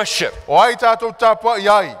we worship? O ai tātou tāpua I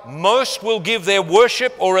ai. Most will give their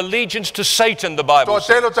worship or allegiance to Satan, the Bible Tō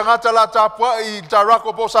says. telo tangata la tāpua I tā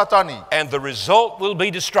rako po satani. And the result will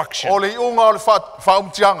be destruction. O le unga o le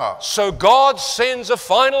whaumtianga. So God sends a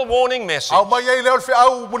final warning message Au mai ei leo le whi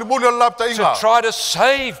au muri muri o lapta to inga. try to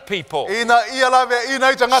save people Ina ia lawe ina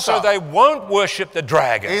I so tangata. they won't worship the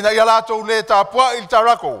dragon. Ina ia lātou le tāpua I tā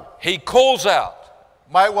rako. He calls out,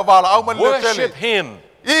 Mai ua wala au mani le worship tele. him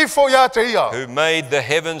I fo ia te ia. who made the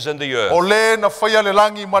heavens and the O earth, le na whaia le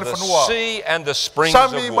langi ma le the whanua. sea and the springs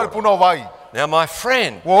Sami of ma le water. puna vai. Now, my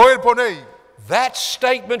friend, Wo oe le ponei. that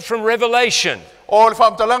statement from Revelation O le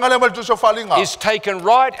whaamtalanga le mali tuso whalinga. is taken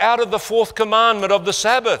right out of the fourth commandment of the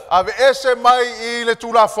Sabbath. Ave ese mai I le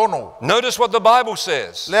tūla whono. Notice what the Bible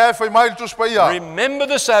says. Le ai whai mai le tuso pa ia. Remember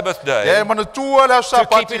the Sabbath E day mana tua le au to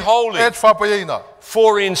keep sapati. it holy. E te whapa ina.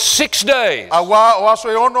 For in 6 days Awa o aso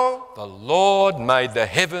e ono. the Lord made the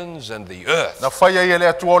heavens and the earth, Na whaia i le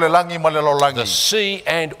atua o le langi ma le the lolangi. sea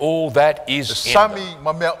and all that is in them. Sami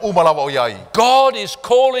ma mea umalawa o iai. God is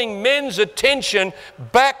calling men's attention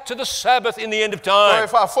back to the Sabbath in the end of Koe time,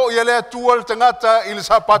 whaafo i le atua le tangata i le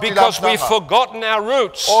sapati because we've latanga. forgotten our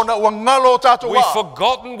roots. Ona ua ngalo tātou We've wa.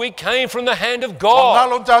 forgotten we came from the hand of Ua God.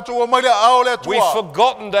 ngalo tātou o mai le ao le We've atua.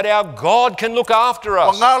 forgotten that our God can look after Ua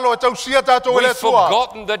us. ngalo e tausia tātou e le We've atua.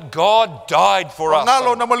 forgotten that God died for Ua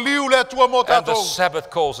ngalo us. na maliu le atua mo And the tātou. Sabbath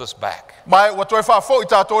calls us back. Mai ua toe whaafo i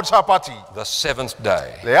tātou le sapati. The seventh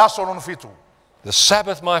day. Le aso non fitu. The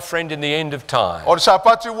Sabbath, my friend, in the end of time O le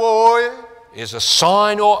sapati wo oe. is a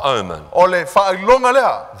sign or omen O le whailonga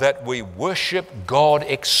lea. that we worship God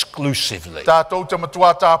exclusively. Tātou te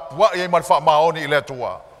matua tāpua i mai whaamaoni i le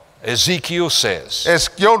atua. Ezekiel says, E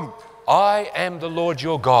skionu. I am the Lord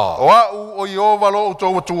your God. O au o Iova lo o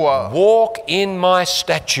tō atua. Walk in my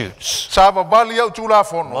statutes, Sāwa vali au tū la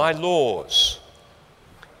whono. my laws.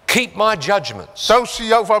 Keep my judgments,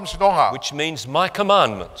 Sausi au whamsinonga. which means my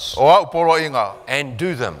commandments, O au poro inga. and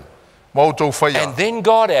do them. Mo tō whaia. And then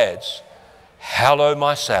God adds, hallow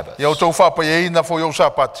my Sabbath. Iau tō whapa i ina fo iau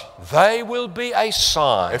sapati. They will be a E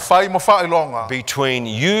sign whai mo whailonga. between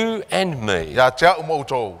you and me, Ia te au mo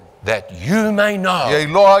tō. that you may know Ia i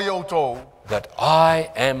loa iau tō. that I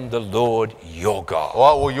am the Lord your God. O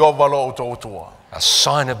au o Iova lo o tō atua. A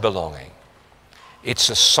sign of belonging.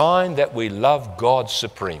 It's a sign that we love God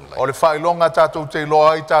supremely. O le whailonga tātou te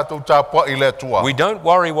loa i tātou tāpua i le atua. We don't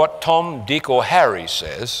worry what Tom, Dick or Harry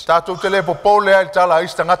says, Tātou te le popo lea i tala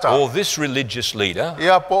ais tangata. or this religious leader,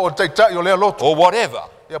 Ia po o te tai o lea loto. or whatever.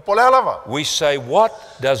 Ia po lea lava. We say, what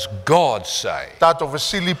does God say? Tātou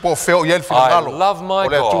vesili po feo i el I finangalo. love my O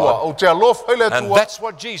le atua. God. O te alofa i le And atua. that's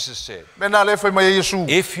what Jesus said. Mena le whai mai e Iesu.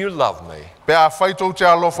 If you love me, Pe a whai tō te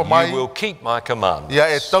alofa mai. you will keep my commandments. Ia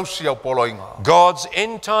e tausi au polo inga. God's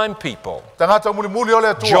end time people, Tangata muli muli o le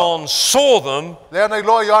atua. John saw them Lea nei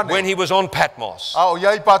loa Ioane. when he was on Patmos. A o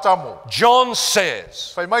iai pātamo. John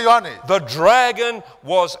says, Whai mai Ioane. the dragon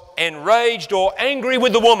was enraged or angry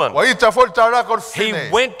with the woman. Wa ita fo ta raka o He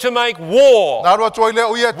fine. went to make war Nā rua tua i le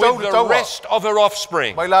o ia tau with i the taua. rest of her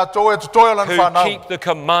offspring Mai la tō e tutoia lan who whanau. keep the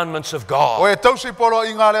commandments of O God. e tausi polo i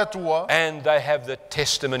ngā le atua. And they have the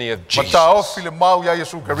testimony of Ma ta Jesus. ofi le mau ia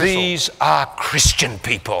Iesu Keriso. These are Christian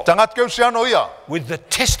people Tangat keu si ano ia. with the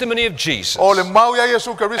testimony of Jesus O le mau ia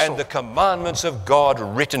Iesu and Keriso. the commandments of God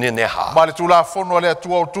written in their heart. Ma le tula fono le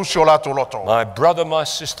atua o tusi o lato loto. My brother, my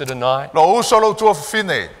sister, tonight, Lo uso lo tua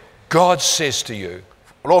fine. God says to you,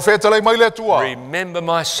 Lo fetale mai le atua. remember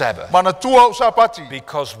my Sabbath, Mana tua o sapati.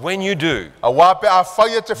 because when you do, A wape a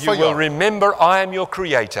whai e te you will whaia. remember I am your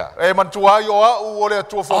creator. E man tua ai o au o le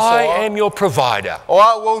atua I fofoa. am your provider. O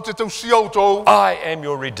au o te tausia o tō. I am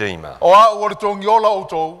your redeemer. O au o le tōngi ola o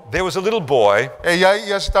tō. There was a little boy, E iai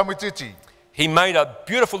ia se tamititi. he made a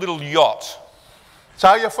beautiful little yacht,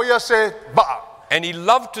 Sa ia whaia se baa. and he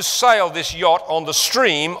loved to sail this yacht on the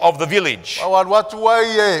stream of the village. Awan watu ai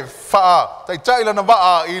e whaa. Tai tai lana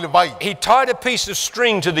waa i le vai. He tied a piece of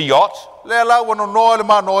string to the yacht, Le la wano noa le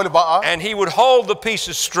maa noa le waa. and he would hold the piece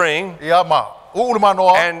of string Ia ma. U le maa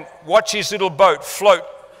noa. and watch his little boat float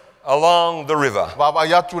along the river. Wa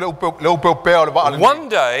iatu le upe upea o le waa le ni. One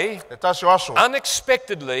day, E tasio aso.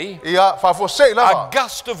 unexpectedly, Ia whafosei a lava.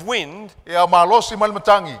 gust of wind Ia malosi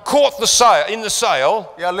malimatangi. caught the sail in the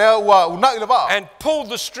sail Ia lea ua unai le waa. and pulled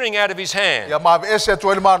the string out of his hand. Ia ma ese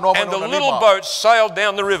atu e le maa noa And the manona little lima. boat sailed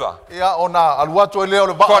down the river, Ia ona aluatu e leo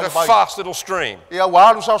le waa quite le a vai. fast little stream. Ia wa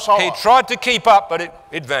alu sao sao. He tried to keep up, but it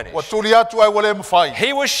Wa vanished. tuli atu ai wale mwhai.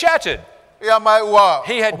 He was shattered. Ia mai ua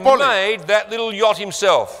He had opole. made that little yacht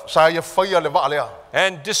himself. Sa ia whaia le waa lea.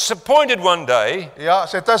 And disappointed one day, Ia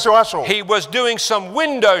se tasio aso. he was doing some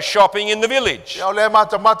window shopping in the village. Ia o le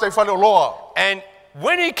mata mata i whale o loa. And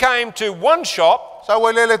when he came to one shop, Sa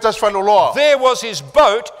wale le tas whale o loa. there was his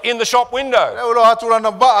boat in the shop window. Le ulo hatu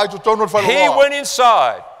rana ba ai tu tonu le whale He o loa. went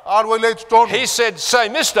inside. Aru le tu tonu. He said, say,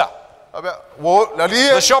 mister, Abe, wo la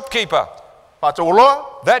the lie. shopkeeper, Pata o loa.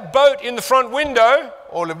 that boat in the front window,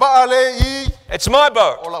 O le ba le i. it's my O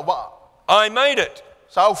boat. la waa. I made it.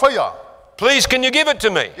 Sa au whaia. Please, can you give it to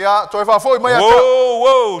me? Ia toi whafoi mai ata. Whoa,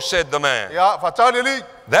 whoa, said the man. Ia whatani li.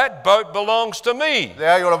 That boat belongs to me. Le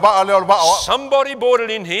ai o la waa le o la waa. Somebody bought it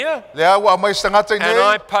in here, Le ai ua mai stangata i and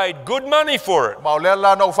I nei. paid good money for it. Ma o le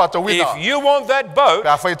la na u whatawina. If you want that boat,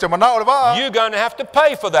 Pea whai te mana o le waa. you're going to have to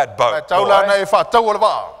pay for that Pea boat. tau la na boy. e whatau o le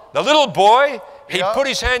waa. The little boy, he Yeah. put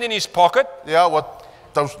his hand in his pocket, Ia ua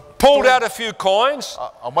tau. pulled out a few coins,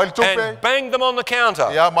 A mai le tupe. and banged them on the counter.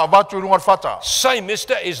 Ia ma watu i runga le whata. Say,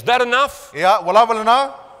 mister, is that enough? Ia, wa lava le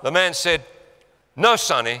na. The man said, no,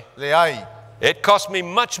 sonny, Le ai. It cost me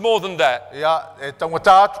much more than that. Ia, e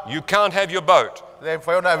tangata atu. You can't have your boat. Le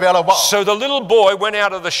whaiona e vela wao. So the little boy went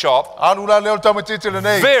out of the shop Anu la leo tamatitele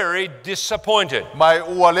nei. very disappointed. Mai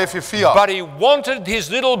ua le fifia. But he wanted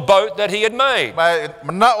his little boat that he had made. Mai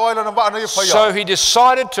mana oila na vaa na ia So whaia. he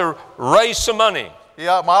decided to raise some money.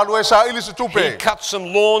 Ia, maalu e sa ili se He tupe. cut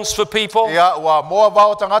some lawns for people. Ia, ua moa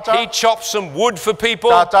vao tangata. He chopped some wood for people.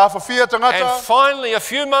 Ta fafia tangata. And finally, a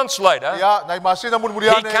few months later, Ia, nai masina he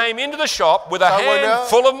muriane. came into the shop with a Ta wele.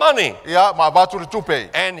 handful of money. Ia, ma batu le tupe.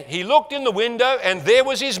 And he looked in the window, and there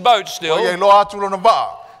was his boat Ia, still. lo atu lo na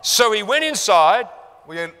vaa. So he went inside,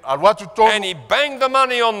 Ia, alu atu tonu. and he banged the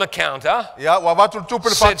money on the counter, Ia, ua batu le tupe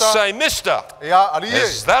le said, fata. "Say, mister, Ia, ali e.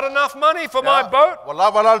 is that enough money for my Ia, boat?" ua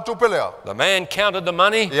lava la le tupe lea. The man counted the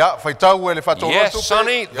money. Ia, whaitau e le fata ora "Yes, tupe.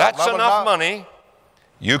 sonny, Ia, that's lava enough na. money.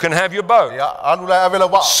 You can have your boat." Ia, anu la avela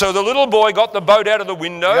vaa. So the little boy got the boat out of the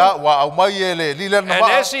window, Ia, ua au mai e le lile na and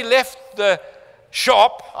vaa. as he left the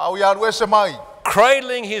shop, Au ia alu e se mai.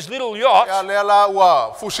 cradling his little Ia, yacht, lea la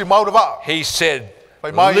ua fusi mau le vaa. he said,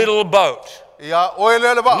 Pai mai. "Little boat, Ia, oe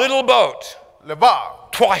lea le vaa. little boat, Le vaa.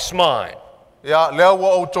 twice mine. Ia, lea ua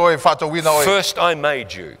auto e fata wina oe. First I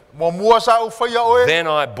made you, Mo mua sa au whaia oe. then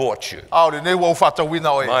I bought you." Au le nei ua au fata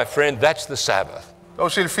wina oe. My friend, that's the Sabbath. Au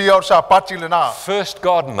silfia o sa pati le nā. First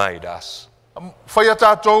God made us. Whaia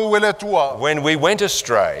tātou e le tua. When we went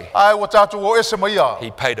astray, Ai ua tātou o ese maia.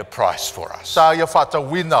 He paid a price for us. Sa ia fata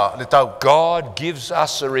wina le tau. God gives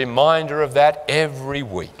us a reminder of that every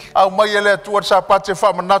week. Au mai e le tua sa pati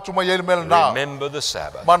wha manatu mai e le mele nā. Remember the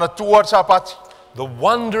Sabbath. Mana tua sa pati. The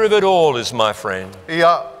wonder of it all is, my friend,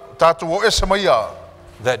 Ia, tātou o ese maia.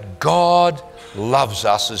 that God loves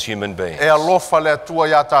us as human beings. E alofa le tua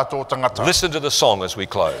ia tātou tangata. Listen to the song as we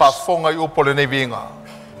close. Pa fonga I upo le nei vinga.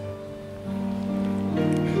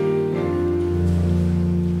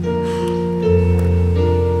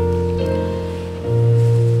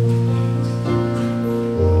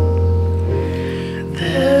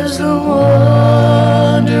 There's the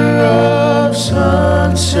wonder of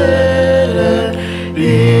sunset and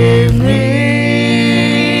evening,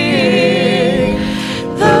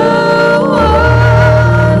 the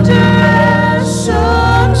wonder as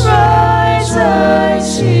sunrise I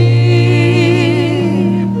see,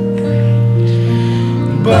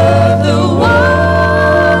 but the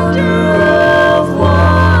wonder of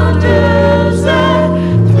wonders that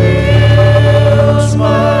thrills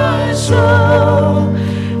my soul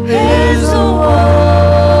is the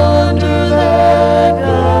wonder that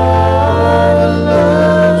God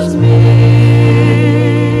loves me.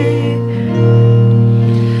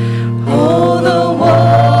 Oh, the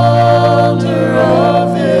wonder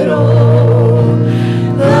of it all,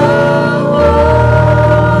 the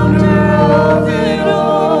wonder of it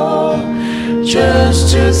all, just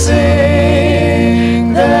to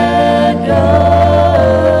think that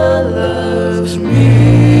God loves me.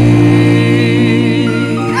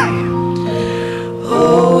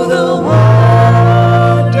 Oh, the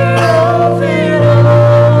wonder of it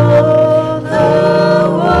all, the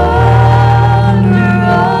wonder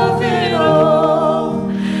of it all,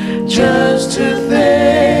 just to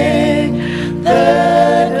think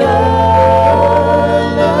that God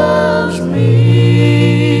loves me.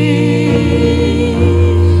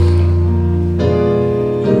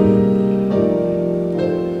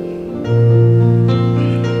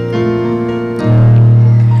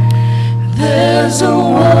 There's a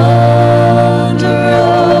wonder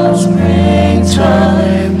of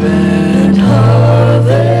springtime and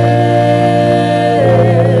harvest.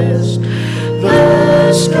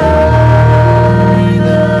 The sky,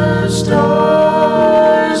 the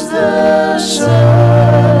stars, the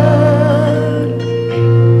sun.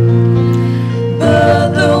 But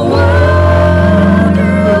the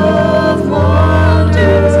wonder of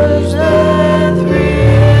wonders that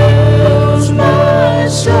thrills my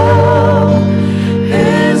soul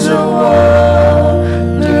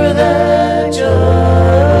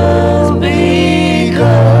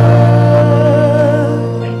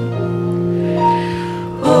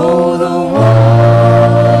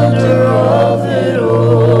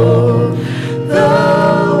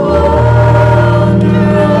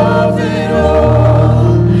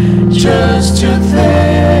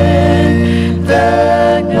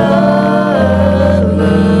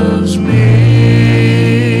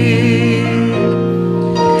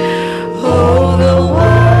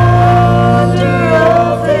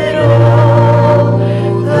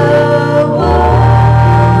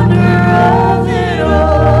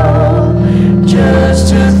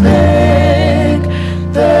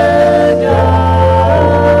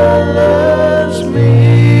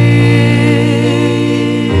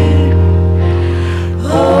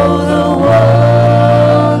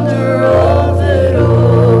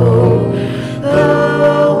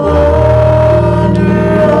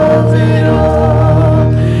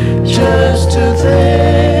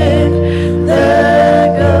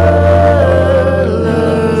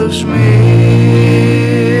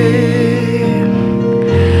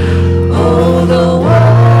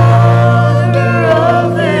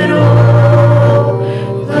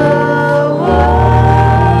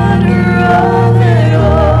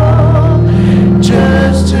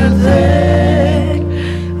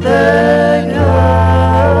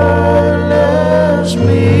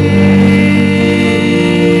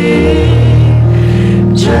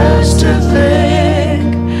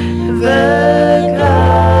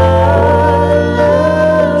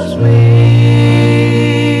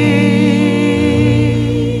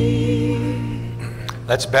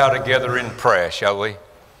Let's bow together in prayer, shall we?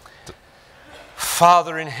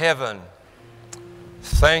 Father in heaven,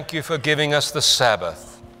 thank you for giving us the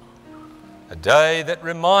Sabbath, a day that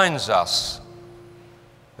reminds us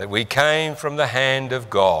that we came from the hand of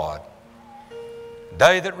God, a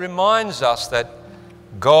day that reminds us that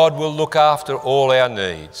God will look after all our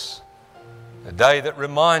needs, a day that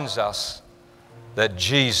reminds us that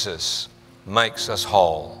Jesus makes us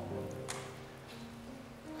whole.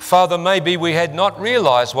 Father, maybe we had not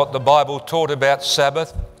realized what the Bible taught about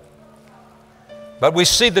Sabbath, but we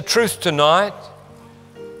see the truth tonight.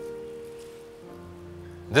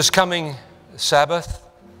 This coming Sabbath,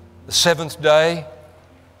 the seventh day,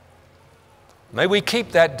 may we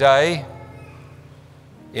keep that day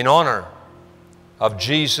in honor of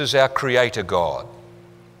Jesus, our Creator God,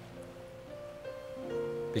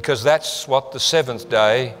 because that's what the seventh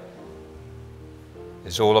day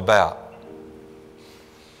is all about.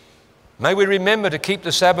 May we remember to keep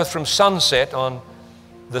the Sabbath from sunset on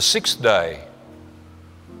the sixth day,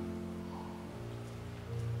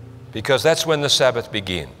 because that's when the Sabbath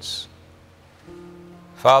begins.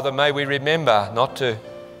 Father, may we remember not to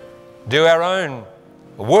do our own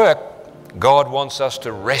work. God wants us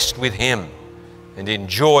to rest with Him and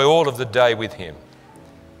enjoy all of the day with Him.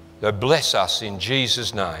 So bless us in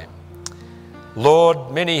Jesus' name.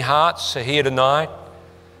 Lord, many hearts are here tonight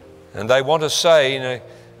and they want to say, in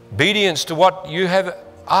obedience to what you have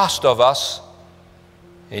asked of us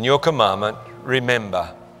in your commandment,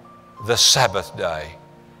 remember the Sabbath day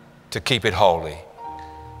to keep it holy.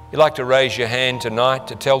 You'd like to raise your hand tonight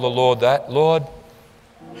to tell the Lord that, Lord,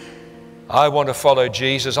 I want to follow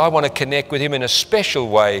Jesus. I want to connect with Him in a special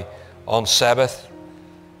way on Sabbath,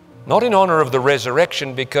 not in honor of the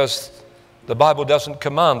resurrection because the Bible doesn't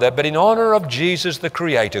command that, but in honor of Jesus, the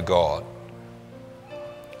Creator God.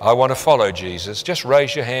 I want to follow Jesus. Just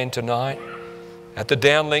raise your hand tonight at the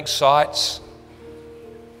downlink sites,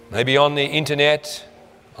 maybe on the internet,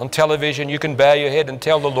 on television. You can bow your head and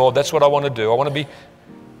tell the Lord, that's what I want to do. I want to be,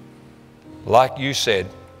 like you said,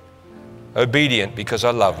 obedient because I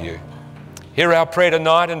love you. Hear our prayer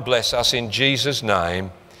tonight and bless us in Jesus' name.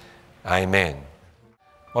 Amen.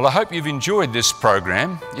 Well, I hope you've enjoyed this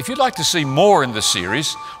program. If you'd like to see more in the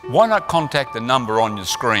series, why not contact the number on your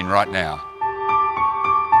screen right now?